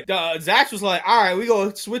like, Zatch was like, all right, we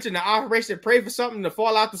gonna switch into Operation Pray for something to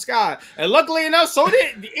fall out the sky. And luckily enough, so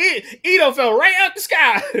did Ido fell right out the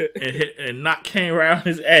sky. and knocked Kane right on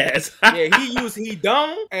his ass. Yeah, he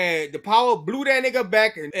done, and the power blew that nigga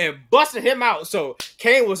back and busted him out. So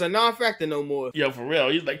Kane was a non-factor no more. Yo, for real.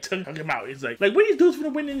 He's like, took him out. He's like where these dudes from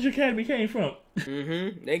the Wind Ninja Academy came from?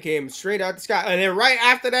 They came straight out the sky. And then right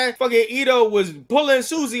after that, fucking Ido was pulling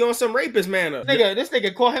Susie on some rapist manner. This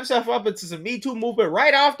nigga called himself up into some Me Too movement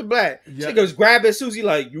right off the bat. This nigga was grabbing Susie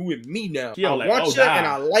like, you with me now. I want you and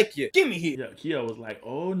I like you. Give me here. Yeah, Kyo was like,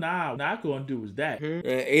 oh, nah, not gonna do is that. And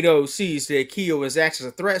Ido sees that Kyo is actually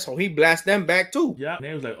a threat, so he blasts them back too. Yeah, and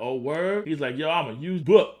they was like, oh, word? He's like, yo, I'm gonna use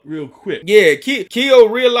book real quick. Yeah, Kyo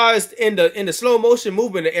realized in the slow motion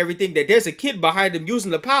movement and everything that there's a kid behind him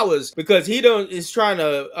using the powers because he is trying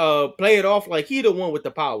to play it off like he the one with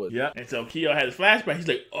the powers. Yeah, and so Kyo had his flashback. He's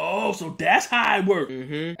like, oh, so that's how it works.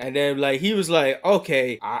 And then like he was like,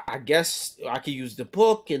 okay, I guess I could use the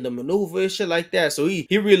book and the maneuver and shit like that. So he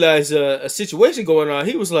realized a situation going on.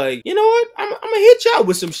 He was like, you know what? I'm gonna hit y'all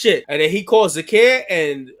with some shit. And then he calls the kid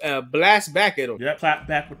and blasts back at him. Yeah, clap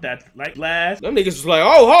back with that light blast. Them niggas was like,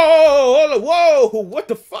 oh, whoa, what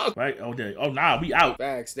the fuck? Right? Oh, nah, we out.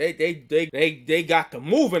 Facts. They got the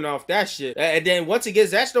moving off that shit. And then once again,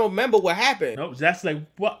 Zatch don't remember what happened. Nope, Zatch's like,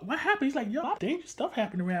 what happened? He's like, yo, dangerous stuff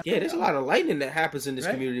happening around. Yeah, there's a lot of lightning that happens in this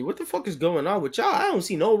community. What the fuck is going on with y'all? I don't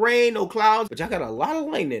see no rain, no clouds, but y'all got a lot of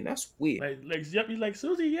lightning. That's weird. He's like,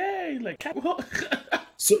 Susie, yay. Like,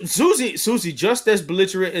 So Susie just as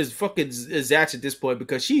belligerent as fucking Zatch at this point,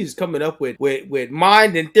 because she's coming up with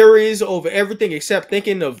mind and theories over everything except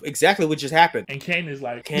thinking of exactly what just happened. And Kane is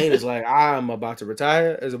like, I'm about to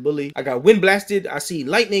retire as a bully. I got wind blasted. I see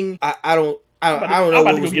lightning. I don't know. I'm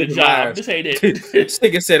about to go get a job. This ain't it. This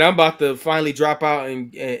nigga said I'm about to finally drop out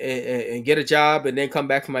and get a job and then come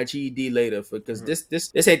back for my GED later, because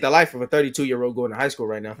this ain't the life of a 32-year-old going to high school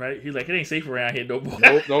right now. Right? He's like, it ain't safe around here no more.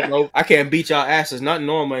 Nope. I can't beat y'all asses. Nothing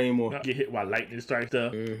normal anymore. Get hit while lightning strikes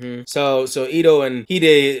stuff. So Ito and Hide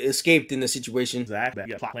escaped in the situation. Exactly.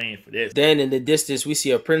 You got plan for this. Then in the distance, we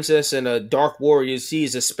see a princess and a dark warrior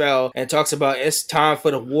sees a spell and talks about it's time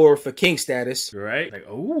for the war for king status. Right? Like,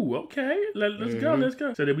 oh, okay. Let's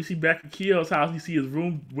go. So then we see back at Kyo's house, we see his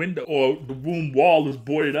room window or the room wall is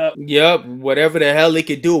boarded up. Yep, whatever the hell he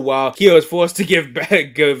could do while Kyo is forced to give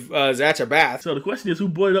Zatch a bath. So the question is, who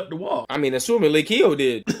boarded up the wall? I mean, assumingly Kyo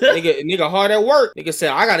did. nigga hard at work. Nigga said,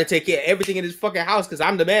 I gotta take care of everything in this fucking house because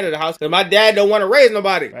I'm the man of the house, because my dad don't want to raise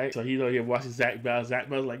nobody. Right? So he's over here watching Zach Bell. Zach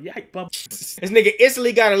Bell's like, yeah, bub. This nigga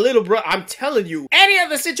instantly got a little bro. I'm telling you, any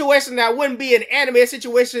other situation that wouldn't be an anime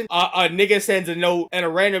situation, a nigga sends a note and a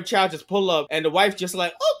random child just pull up and the wife just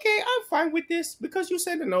like, okay, I'm fine with this because you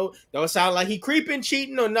sent a note. Don't sound like he creeping,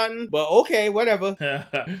 cheating, or nothing, but okay, whatever.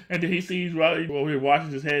 And then he sees Riley over here washing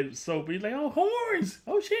his head with soap. He's like, oh, horns.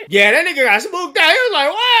 Oh, shit. Yeah, that nigga got spooked out. He was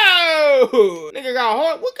like, whoa. Nigga got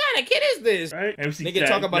horns. What kind of kid is this? Right? And nigga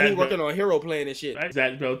talk about he working on hero playing and shit. Right?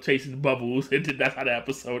 Zach Bell chasing the bubbles. And that's how the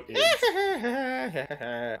episode ends.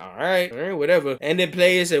 All right, whatever. And then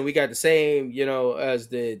plays, and we got the same, as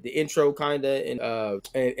the intro kind of in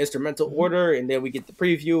instrumental order, and then we get the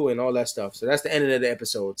preview and all that stuff. So that's the end of the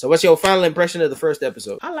episode. So what's your final impression of the first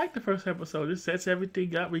episode? I like the first episode. It sets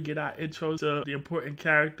everything up. We get our intro to the important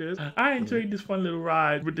characters. I enjoyed this fun little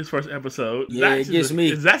ride with this first episode. Yeah, it gives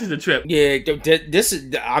me. That's just a trip. Yeah, this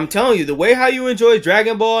is. I'm telling you, the way how you enjoy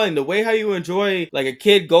Dragon Ball and the way how you enjoy like a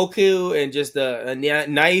kid Goku and just a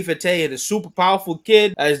naivete and a super powerful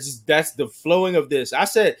kid. That's the flowing of this. I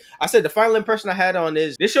said the final impression I had on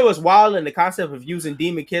this show is wild in the concept of using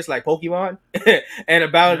demon kids like Pokemon and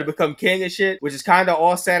about to become king and shit, which is kind of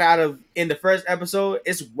all set out of in the first episode.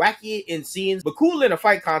 It's wacky in scenes, but cool in a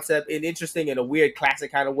fight concept and interesting in a weird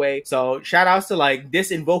classic kind of way. So shout outs to like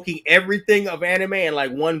this invoking everything of anime in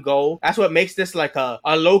like one go. That's what makes this like a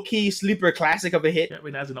low-key sleeper classic of a hit. Yeah, I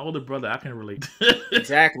mean, as an older brother, I can relate.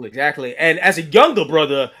 Exactly. And as a younger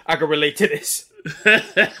brother, I can relate to this.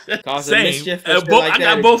 Same. Mischief I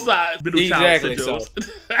got both sides. Exactly. So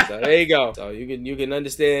there you go. So you can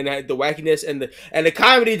understand the wackiness and the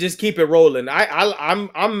comedy. Just keep it rolling.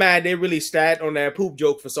 I'm mad they really sat on that poop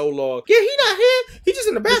joke for so long. Yeah, he not here. He just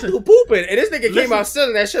in the bathroom pooping, and this nigga came out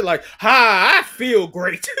selling that shit like, I feel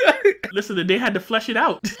great. Listen, they had to flesh it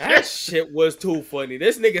out. That shit was too funny.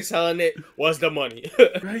 This nigga selling it was the money.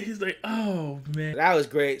 Right? He's like, oh man, that was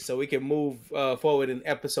great. So we can move forward in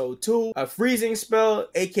episode 2. A freezing spell,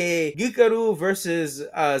 aka Gikaru versus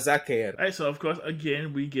Zaken. Alright, so of course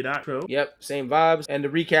again we get our intro. Yep, same vibes. And the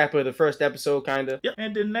recap of the first episode kinda. Yep.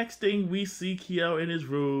 And the next thing we see Kyo in his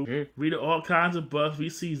room, reading all kinds of books. We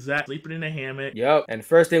see Zach sleeping in a hammock. Yep. And the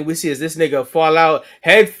first thing we see is this nigga fall out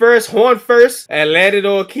head first, horn first, and landed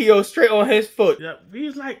on Kyo straight on his foot. Yep.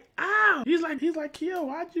 He's like, ow! He's like, Kyo,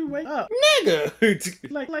 why'd you wake up?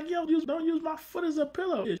 Nigga! like, yo, don't use my foot as a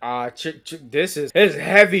pillow. This is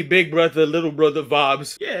heavy big brother, little brother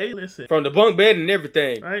vibes. Yeah, listen. From the bunk bed and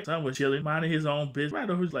everything. Right? Son was chilling, minding his own business. Right,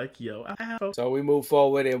 who's like, yo, So we move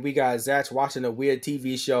forward and we got Zatch watching a weird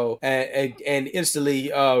TV show and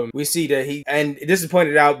instantly we see that and this is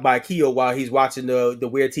pointed out by Kyo while he's watching the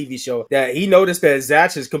weird TV show, that he noticed that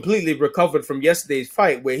Zatch is completely recovered from yesterday's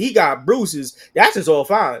fight where he got bruises. That's just all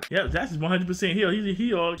fine. Yeah, Zatch is 100%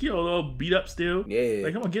 healed. He all beat up still. Yeah.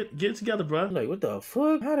 Like, come on, get it together, bro. Like, what the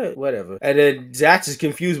fuck? Whatever. And then Zatch is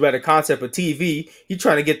confused by the concept of TV. He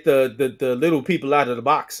trying to get the little people out of the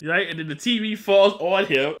box. Right? And then the TV falls on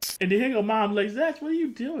him. And then here go mom like, Zatch, what are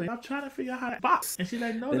you doing? I'm trying to figure out how to box. And she's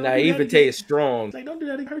like, no, the naivete is strong. She's like, don't do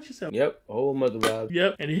that to hurt yourself. Yep. Old mother vibe.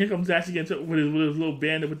 Yep. And then here comes Zatch again with his little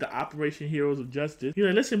bandit with the Operation Heroes of Justice. He's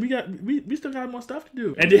like, listen, we still got more stuff to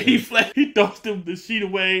do. And then he throws the sheet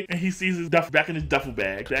away and he sees his back in his duffel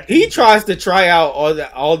bag. He tries to try out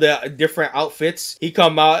all the different outfits. He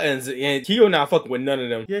come out and Kyo not fucking with none of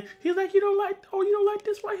them. Yeah. He's like, you don't like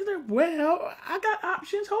this one? He's like, well, I got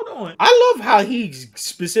options. Hold on. I love how he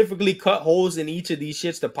specifically cut holes in each of these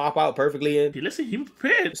shits to pop out perfectly in. Hey, listen, he was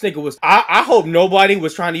prepared. This nigga was. I hope nobody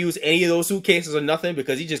was trying to use any of those suitcases or nothing,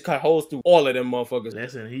 because he just cut holes through all of them motherfuckers.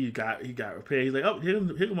 Listen, he got repaired. He's like, oh, here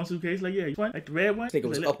come my suitcase. Like, yeah, you want like the red one? This nigga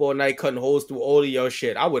was up all night cutting holes through all of your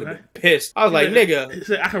shit. I would have been pissed. I was like, nigga. He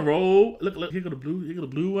said, I can roll. Look, here go the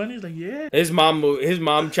blue one. He's like, yeah. His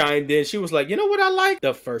mom chimed in. She was like, you know what I like?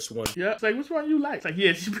 The first one. Yeah. It's like, which one you like? It's like,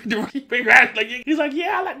 yeah, she picked the big rat. Like, he's like,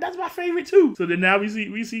 yeah, I like, that's my favorite too. So then now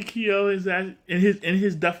we see Keo in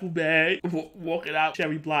his duffel bag walking out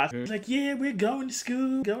Cherry Blossom. He's like, yeah, we're going to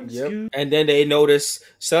school. School. And then they notice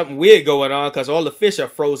something weird going on because all the fish are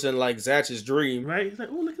frozen like Zatch's dream. Right? He's like,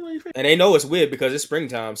 oh, look at all your fish. And they know it's weird because it's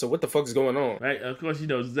springtime. So what the fuck is going on? Right? Of course,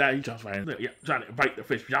 Zach, he tries trying to bite the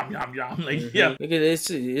fish. Yum, yum, yum. Like, yeah. Look at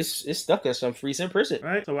it's stuck in some freezing prison.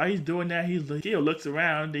 Right? So while he's doing that, Keo looks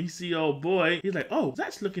around. He see old boy. He's like, oh,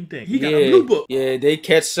 Zatch looking thing. He got a blue book. Yeah, they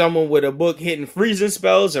catch someone with a book hitting freezing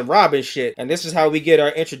spells and robbing shit. And this is how we get our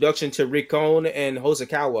introduction to Riccone and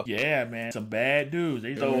Hosokawa. Yeah, man. Some bad dudes.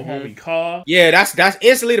 They stole homie car. Yeah, that's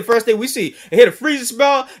instantly the first thing we see. They hit a freezing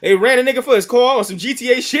spell. They ran a nigga for his car on some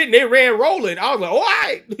GTA shit and they ran rolling. I was like, all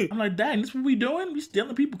right. I'm like, dang, this what we doing? We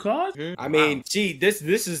stealing people's cars? I mean, see, this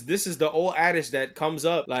is the old adage that comes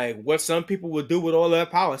up. Like, what some people will do with all their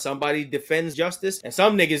power. Somebody defends justice and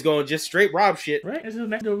some niggas gonna just straight rob shit. Right? It's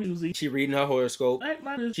next door usually. She reading her horoscope.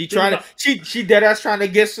 Right, she dead ass trying to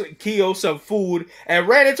get Keo some food and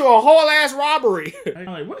ran into a whole ass robbery. I'm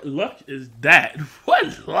like, what luck is that?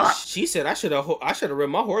 What luck? She said I should have read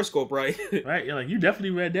my horoscope right. Right? You're like, you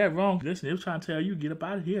definitely read that wrong. Listen, they was trying to tell you get up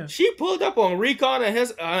out of here. She pulled up on Riccone and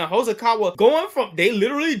his Hosokawa they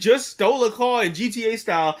literally just stole a car in GTA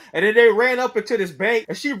style and then they ran up into this bank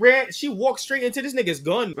and she walked straight into this nigga's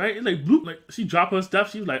gun. Right? It's like bloop, like she dropped her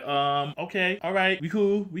stuff. She was like, okay, all right, we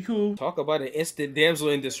cool. Talk about an instant damsel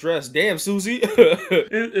in distress. Damn, Susie.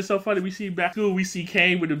 It's so funny. We see back school, we see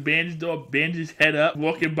Kane with the bandaged head up,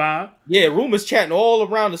 walking by. Yeah, rumors chatting all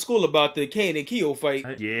around the school about the Kane and Keo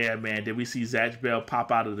fight. Yeah, man. Then we see Zatch Bell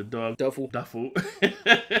pop out of the dog duffel.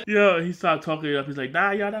 Yo, he started talking up. He's like,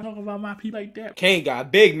 nah, y'all not talking about my people like that. Kane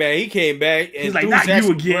got big, man. He came back and he's like, not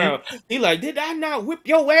you again. He like, did I not whip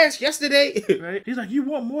your ass yesterday? Right? He's like, you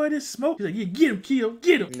want more of this smoke? He's like, yeah, get him, Keo,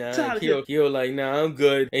 get him. Nah, Keo like, nah, I'm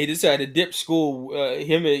good. And he decided to dip school.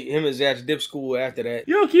 Him and Zatch dip school after that.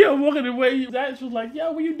 Yo, Keo walking away. Zatch was like,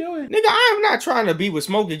 yo, what you doing? Nigga, I'm not trying to be with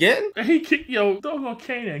Smoke again. And he kicked, doggone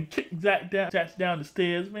Kane and kicked Zatch down the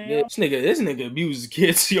stairs, man. Yeah, this nigga abuses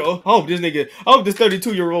kids, yo. I hope this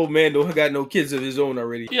 32-year-old man don't got no kids of his own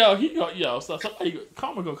already. So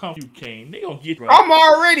Karma gonna come to you, Kane. They gonna get you. I'm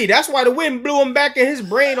already. That's why the wind blew him back in his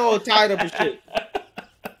brain all tied up and shit.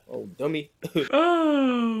 Oh, dummy.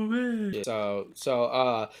 Oh, man. Yeah,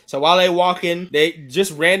 so while they walking, they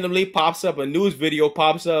just randomly pops up a news video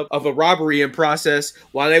of a robbery in process.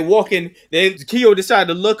 While they walking, Keo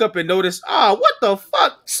decided to look up and notice, what the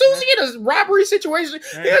fuck? Susie in a robbery situation?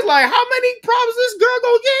 Right. He was like, how many problems this girl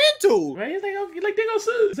gonna get into? Right? He's like, they go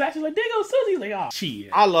Susie. Zach is like, they go Susie. He's like, oh, shit.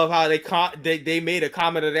 I love how they made a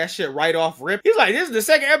comment of that shit right off rip. He's like, this is the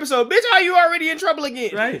second episode. Bitch, how you already in trouble again?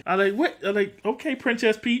 Right? I like, what? I like, okay,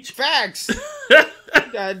 Princess Peach. Facts.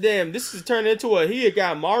 God damn, this is turning into he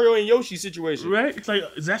got Mario and Yoshi situation. Right? It's like,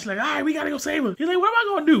 Zach's like, all right, we gotta go save him. He's like, what am I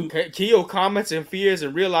gonna do? Keo comments and fears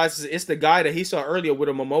and realizes it's the guy that he saw earlier with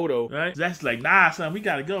a Momoto. Right? Zach's like, nah, son, we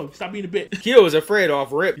gotta go. Stop being a bitch. Keo is afraid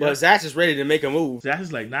off rip, but Zach is ready to make a move. Zach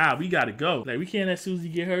is like, nah, we gotta go. Like, we can't let Susie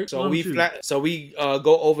get hurt. So we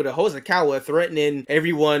go over to Hosokawa threatening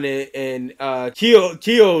everyone, and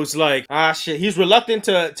Keo's like, shit. He's reluctant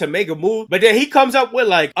to make a move, but then he comes up with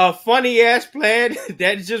like a funny ass plan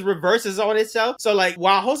that just reverses on itself. So like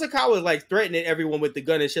while Hosokawa is like threatening everyone with the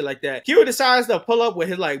gun and shit like that, Kyo decides to pull up with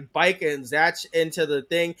his like bike and Zatch into the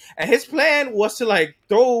thing, and his plan was to like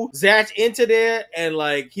throw Zatch into there, and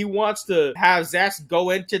like he wants to have Zatch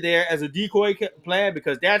go into there as a decoy plan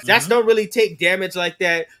because Zatch don't really take damage like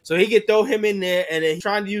that, so he can throw him in there, and then he's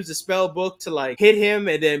trying to use the spell book to like hit him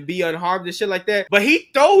and then be unharmed and shit like that. But he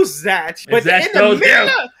throws Zatch, but in the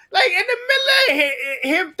middle of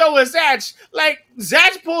him throwing Zatch, like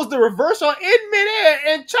Zatch pulls the reversal in midair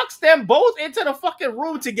and chucks them both into the fucking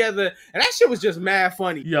room together, and that shit was just mad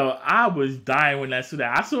funny. Yo, I was dying when I saw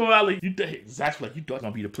that. I saw like Zatch like, you thought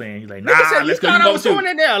gonna be the plan. He's like, nah, let's go. I was going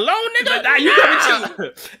in there alone, nigga. Like, nah, you coming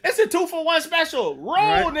too. It's a 2-for-1 special. Roll,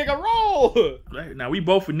 right. Nigga, roll. Right, now we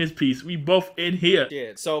both in this piece. We both in here.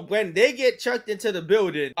 Yeah. So when they get chucked into the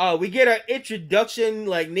building, we get our introduction,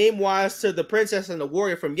 like name wise, to the princess and the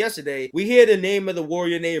warrior from yesterday, we hear the name of the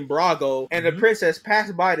warrior named Brago, and the princess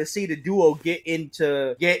passed by to see the duo get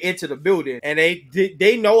into the building, and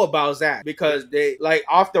they know about Zach because they like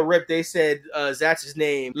off the rip they said Zach's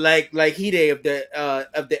name like he did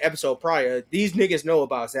of the episode prior. These niggas know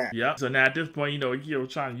about Zach. Yeah. So now at this point, you know, Kyo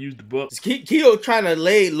trying to use the book. Kyo trying to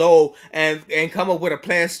lay low and come up with a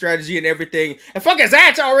plan, strategy, and everything. And fucking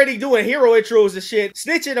Zach's already doing hero intros and shit,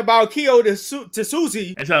 snitching about Kyo to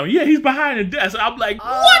Susie. And so yeah, he's behind the desk. I'm like,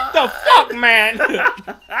 what the fuck, man?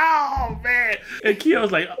 Oh man. And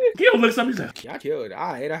Kyo's like, Kyo looks up. He's like, y'all killed.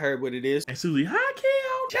 Alright, I heard what it is. And Susie, hi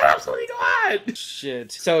Kyo. Shut up, Susie. Go on.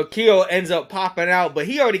 Shit. So Kyo ends up popping out, but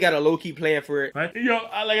he already got a low key plan for it. Right? Yo,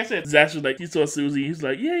 like I said, Zach was like, he saw Susie. He's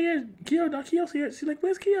like, yeah, Kyo. No, Kyo's here. She's like,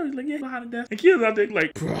 where's Kyo? He's like, yeah, behind the desk. And Kyo's out there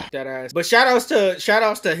like, that ass. But shout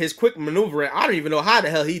outs to his quick maneuvering. I don't even know how the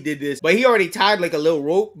hell he did this, but he already tied like a little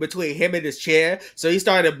rope between him and his chair. So he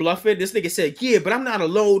started bluffing. This nigga said, yeah, but I'm not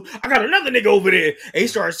alone. I got another nigga over there. And he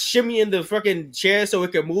starts shimmying the fucking chair so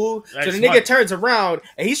it can move. That's so the nigga turns around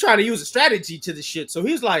and he's trying to use a strategy to the shit. So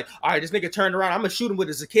he's like, all right, this nigga turned around. I'm gonna shoot him with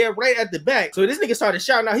a Zakir right at the back. So this nigga started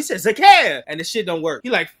shouting out. He said, Zakir! And the shit don't work. He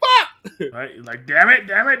like, fuck! Right? He's like, damn it.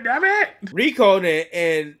 Rico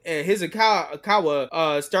and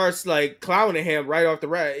Akawa starts like clowning him right off the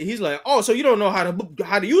bat. He's like, oh, so you don't know how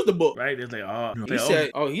to use the book. Right? It's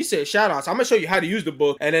like, he said, shout outs. I'm gonna show you how to use the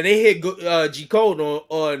book. And then they hit G-Code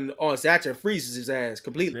on Zach and freezes his ass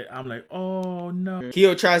completely. I'm like, oh no.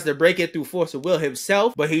 Kyo tries to break it through force of will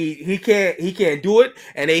himself, but he can't do it.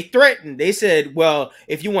 And they threatened. They said, well,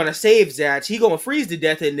 if you want to save Zach, he gonna freeze to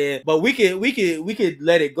death in there, but we could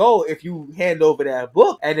let it go if you hand over that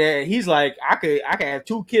book. And then he's like, I could have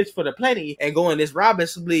 2 kids for the plenty and go in this robbing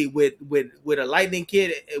spree with a lightning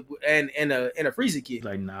kid and a freezer kid.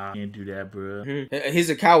 Like, nah, can't do that, bro.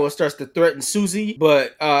 Hizukawa starts to threaten Susie,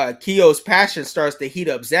 but Kyo's passion starts to heat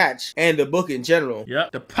up Zach and the book in general.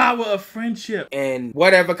 Yep, the power of friendship and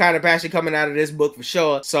whatever kind of passion coming out of this book for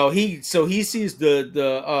sure. So he sees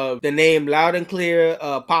the name loud and clear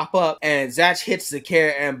pop up, and Zach hits the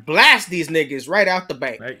care and blasts these niggas right out the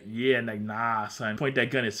bank. Right? Yeah, and like, nah, son, point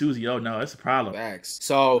that gun at Susie. Oh no, that's a problem. Facts.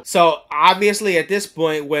 So obviously at this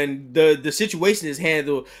point, when the situation is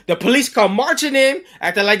handled, the police come marching in,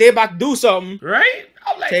 acting like they about to do something. Right?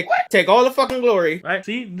 I'm like, take all the fucking glory. Right?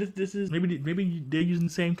 See, this is maybe they're using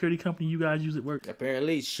the same security company you guys use at work.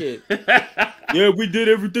 Apparently, shit. Yeah, we did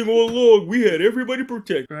everything all along. We had everybody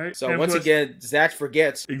protected. Right? So once again, Zach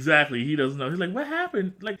forgets. Exactly. He doesn't know. He's like, what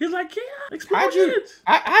happened? Like, he's like, yeah, explosions.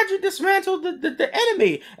 How'd you dismantle the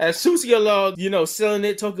enemy? As Susie along, selling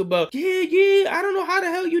it, talking about, yeah, I don't know how the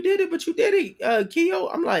hell you did it, but you did it, Kyo.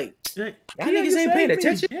 I'm like, y'all niggas ain't paying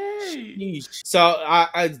attention. So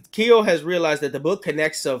Kyo has realized that the book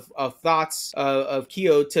connects of thoughts of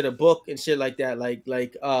Kyo to the book and shit like that. Like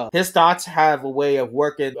his thoughts have a way of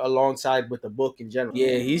working alongside with the book in general.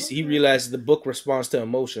 Yeah, he realizes the book responds to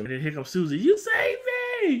emotion. And then here comes Susie. You saved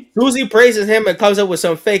me. Susie praises him and comes up with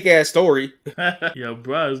some fake ass story. Yo,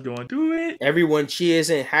 bro is going through it. Everyone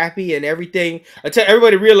cheers and happy and everything until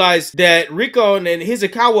everybody realized that Rico and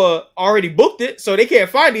Hizukawa already booked it, so they can't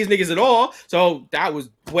find these niggas at all. So that was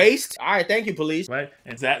waste. All right, thank you, police. Right,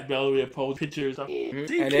 and Zach Bellamy post pictures of and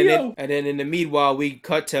then in the meanwhile, we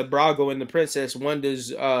cut to Brago and the princess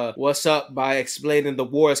wonders what's up by explaining the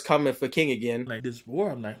war is coming for King again. Like this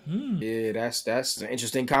war, I'm like, yeah, that's an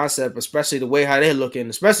interesting concept, especially the way how they're looking,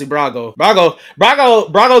 especially Brago.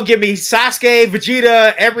 Brago give me Sasuke,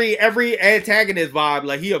 Vegeta, every antagonist vibe.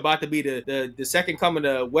 Like he about to be the second coming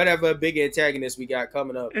of whatever big antagonist we got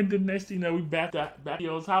coming up. And the next thing we back to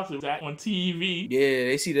Kyo's house with Zach on TV. Yeah,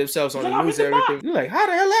 they see themselves on the news and everything. You're like, how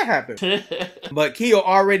the hell that happened? But Kyo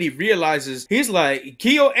already realizes, he's like,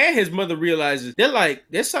 Kyo and his mother realizes, they're like,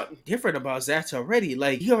 there's something different about Zach already.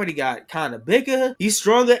 Like, he already got kind of bigger, he's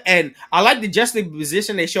stronger, and I like the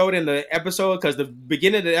juxtaposition they showed in the episode, because the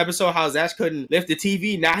beginning of the episode, how Zach couldn't lift the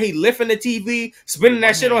TV, now he lifting the TV, spinning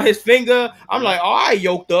that shit on his finger. I'm like, oh, I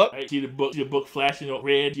yoked up. Right, see the book flashing on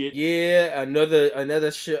red shit. Yeah, another,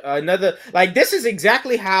 like, this is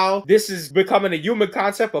exactly how this is becoming a human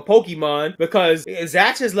concept of Pokemon, because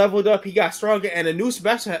Zach has leveled up, he got stronger, and a new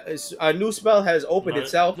spell has opened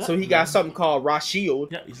itself, so he got something called Raw Shield.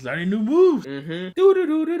 Yeah, he's learning new moves.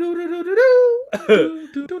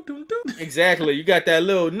 Exactly, you got that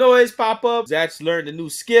little noise pop up. Zach's learned a new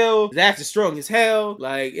skill. Zach's is strong as hell.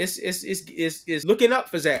 Like it's looking up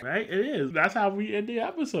for Zach. Right, it is. That's how we end the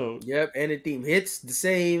episode. Yep, and the theme hits the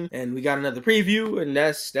same, and we got another preview, and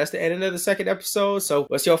that's the end of the second episode. So,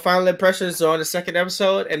 what's your final impressions on the second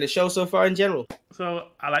episode and the show so far in general? So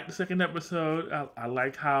I like the second episode. I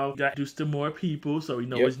like how got introduced to more people, so we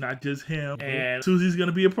know it's not just him. And Susie's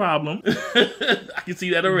gonna be a problem. I can see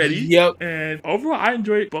that already. Yep. And overall, I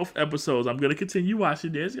enjoyed both episodes. I'm gonna continue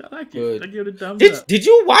watching this. I like it. I give it a thumbs up. Did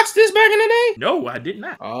you watch this back in the day? No, I did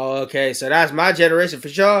not. Oh, okay, so that's my generation for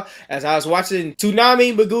sure. As I was watching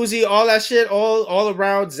Toonami, Maguzi, all that shit, all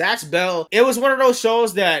around Zatch Bell. It was one of those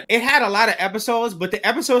shows that it had a lot of episodes, but the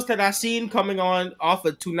episodes that I seen coming on off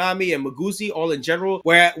of Toonami and Maguzi, all in general,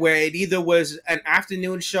 where it either was an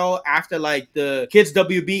afternoon show after like the Kids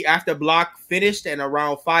WB after block finished, and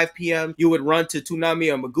around 5 p.m. you would run to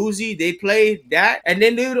Toonami or Maguzi. They played that, and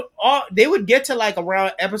then they would get to like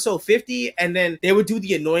around episode 50, and then they would do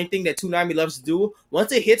the annoying thing that Toonami loves to do.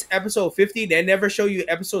 Once it hits episode 50, they never show you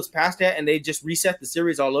episodes past that, and they just reset the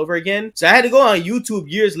series all over again. So I had to go on YouTube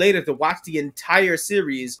years later to watch the entire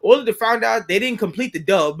series, only to find out they didn't complete the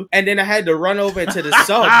dub, and then I had to run over to the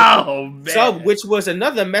sub, which was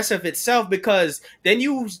another mess of itself, because then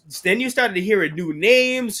you started hearing new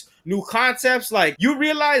names, new concepts. Like, you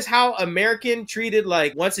realize how American treated,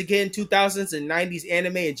 like, once again 2000s and 90s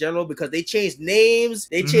anime in general, because they changed names,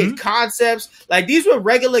 they changed concepts. Like, these were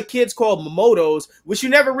regular kids called Momotos, which you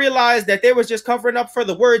never realized that they was just covering up for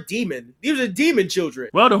the word demon. These are demon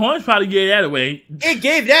children. Well, the horns probably gave that away. It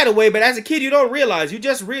gave that away, but as a kid you don't realize. You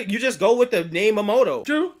just go with the name Momoto.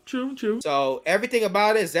 True. So everything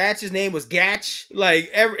about it, Zatch's name was Gatch. Like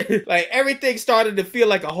everything started to feel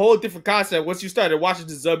like a whole different concept once you started watching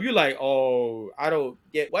the sub. You like, oh, I don't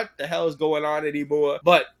get what the hell is going on anymore.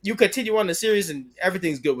 But you continue on the series and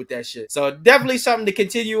everything's good with that shit. So definitely something to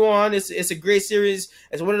continue on. It's a great series.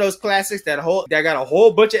 It's one of those classics that got a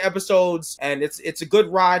whole bunch of episodes, and it's a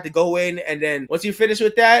good ride to go in. And then once you finish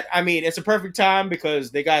with that, I mean, it's a perfect time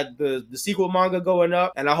because they got the sequel manga going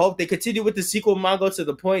up, and I hope they continue with the sequel manga to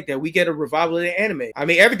the point that we get a revival of the anime. I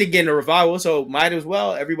mean, everything getting a revival, so might as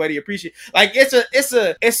well everybody appreciate. Like,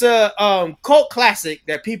 it's a cult classic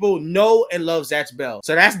that people know and love Zatch Bell.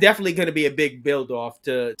 So that's definitely going to be a big build off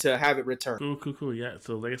to have it return. Cool. Yeah.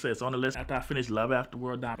 So like I said, it's on the list after I finish Love After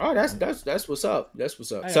World. Oh, that's what's up. That's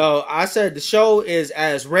what's up. So I said the show is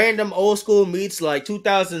as random old school meets like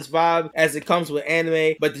 2000s vibe as it comes with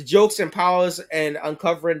anime, but the jokes and powers and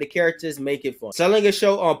uncovering the characters make it fun. Selling a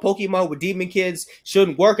show on Pokemon with Demon Kids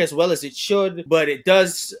shouldn't work as well as it should, but it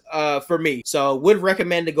does for me. So would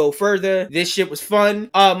recommend to go further. This shit was fun.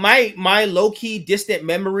 My low-key distant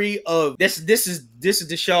memory of this is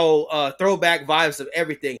the show, throwback vibes of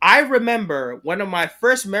everything. I remember one of my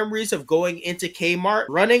first memories of going into Kmart,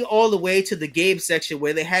 running all the way to the game section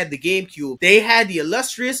where they had the GameCube. They had the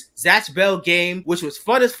illustrious Zatch Bell game, which was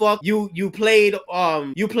fun as fuck. You played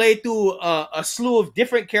through a slew of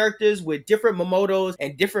different characters with different Momotos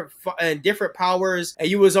and different powers, and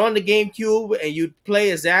you was on the GameCube and you'd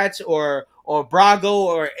play as Zatch or Brago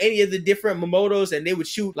or any of the different Momotos, and they would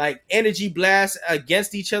shoot like energy blasts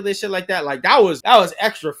against each other and shit like that. Like, that was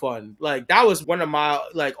extra fun. Like, that was one of my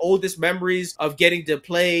like oldest memories of getting to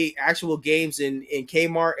play actual games in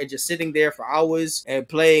Kmart and just sitting there for hours and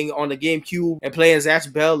playing on the GameCube and playing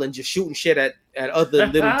Zatch Bell and just shooting shit at other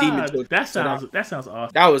little demon children. That sounds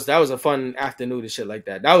awesome. That was a fun afternoon and shit like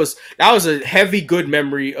that. That was a heavy good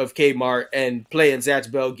memory of Kmart and playing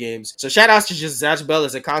Zatch Bell games. So shout outs to just Zatch Bell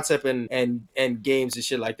as a concept and games and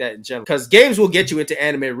shit like that in general. Because games will get you into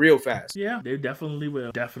anime real fast. Yeah, they definitely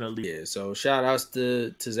will. Definitely. Yeah, so shout outs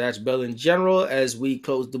to Zatch Bell in general as we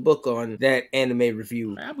close the book on that anime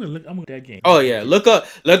review. I'm gonna look that game. Oh yeah, look up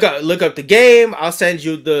the game. I'll send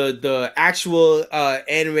you the actual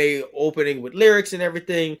anime opening with lyrics and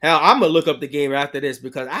everything. Hell, I'm gonna look up the game after this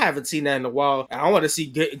because I haven't seen that in a while. I want to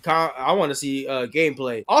see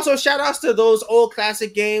gameplay. Also, shout outs to those old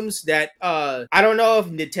classic games that I don't know if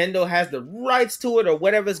Nintendo has the rights to it or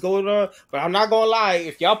whatever's going on, but I'm not gonna lie,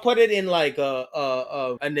 if y'all put it in like a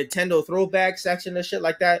Nintendo throwback section and shit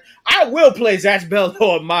like that, I will play Zatch Bell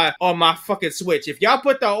on my fucking Switch. If y'all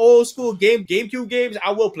put the old school GameCube games,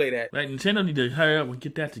 I will play that. Like, Nintendo need to hurry up and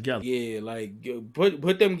get that together. Yeah, like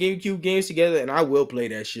put them GameCube games together and I will play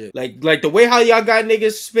that shit. Like the way how y'all got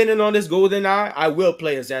niggas spinning on this golden eye, I will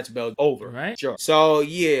play a Zatch Bell over. Right? Sure. So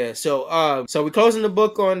yeah, so we're closing the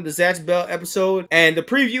book on the Zatch Bell episode, and the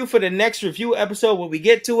preview for the next review episode when we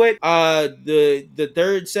get to it. The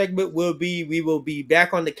third segment will be we will be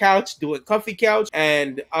back on the couch doing comfy couch,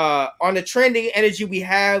 and on the trending energy we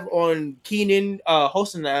have on Keenan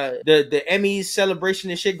hosting the Emmys celebration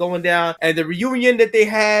and shit going down, and the reunion that they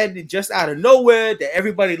had just out of nowhere that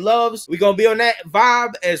everybody loves. We're gonna be on that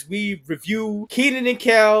vibe as we review Keenan and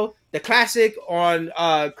Kel the classic on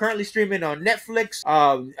currently streaming on Netflix,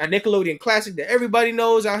 a Nickelodeon classic that everybody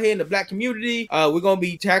knows out here in the black community. We're gonna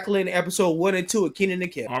be tackling episode 1 and 2 of Kenan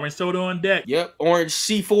and Kel. Orange soda on deck. Yep, orange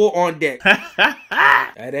C4 on deck.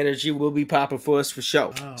 That energy will be popping for us for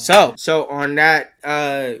sure. Oh, so on that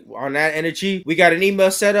energy, we got an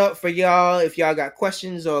email set up for y'all. If y'all got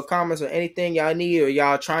questions or comments or anything y'all need, or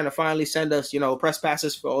y'all trying to finally send us, press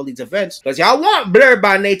passes for all these events, because y'all want Blurred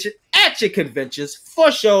by Nature at your conventions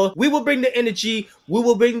for sure. We will bring the energy, we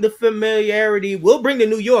will bring the familiarity, we'll bring the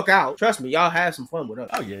New York out. Trust me, y'all have some fun with us.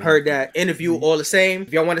 Oh, yeah. Heard that interview all the same.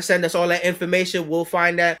 If y'all want to send us all that information, we'll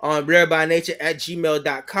find that on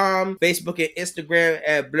blurredbynature@gmail.com, Facebook and Instagram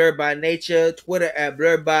at Blurred by Nature, Twitter at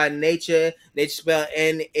Blurred by Nature. Nature spelled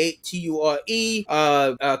N-A-T-U-R-E.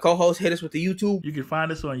 Co-host, hit us with the YouTube. You can find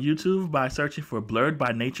us on YouTube by searching for Blurred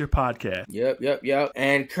by Nature Podcast. Yep.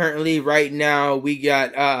 And currently, right now, we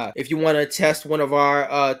got, if you want to test one of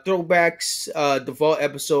our throwbacks, the Vault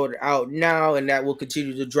episode out now, and that will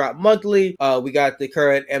continue to drop monthly. We got the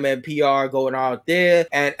current MMPR going out there.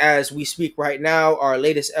 And as we speak right now, our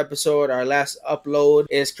latest episode, our last upload,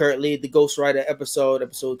 is currently the Ghost Rider episode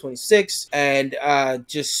 26. And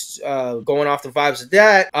just going off the vibes of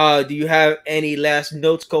that, do you have any last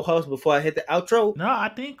notes, co-host, before I hit the outro? No,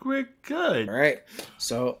 I think we're good. All right.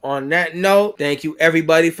 So on that note, thank you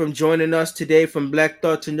everybody for joining us today from Black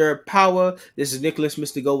Thought to Nerd Power. This is Nicholas,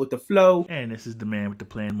 Mr. Go with the Flow. And this is the man with the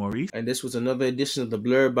plan, Maurice. And this was another edition of the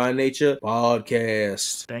Blurred by Nature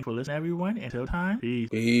podcast. Thanks for listening, everyone. Until time, peace.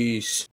 Peace.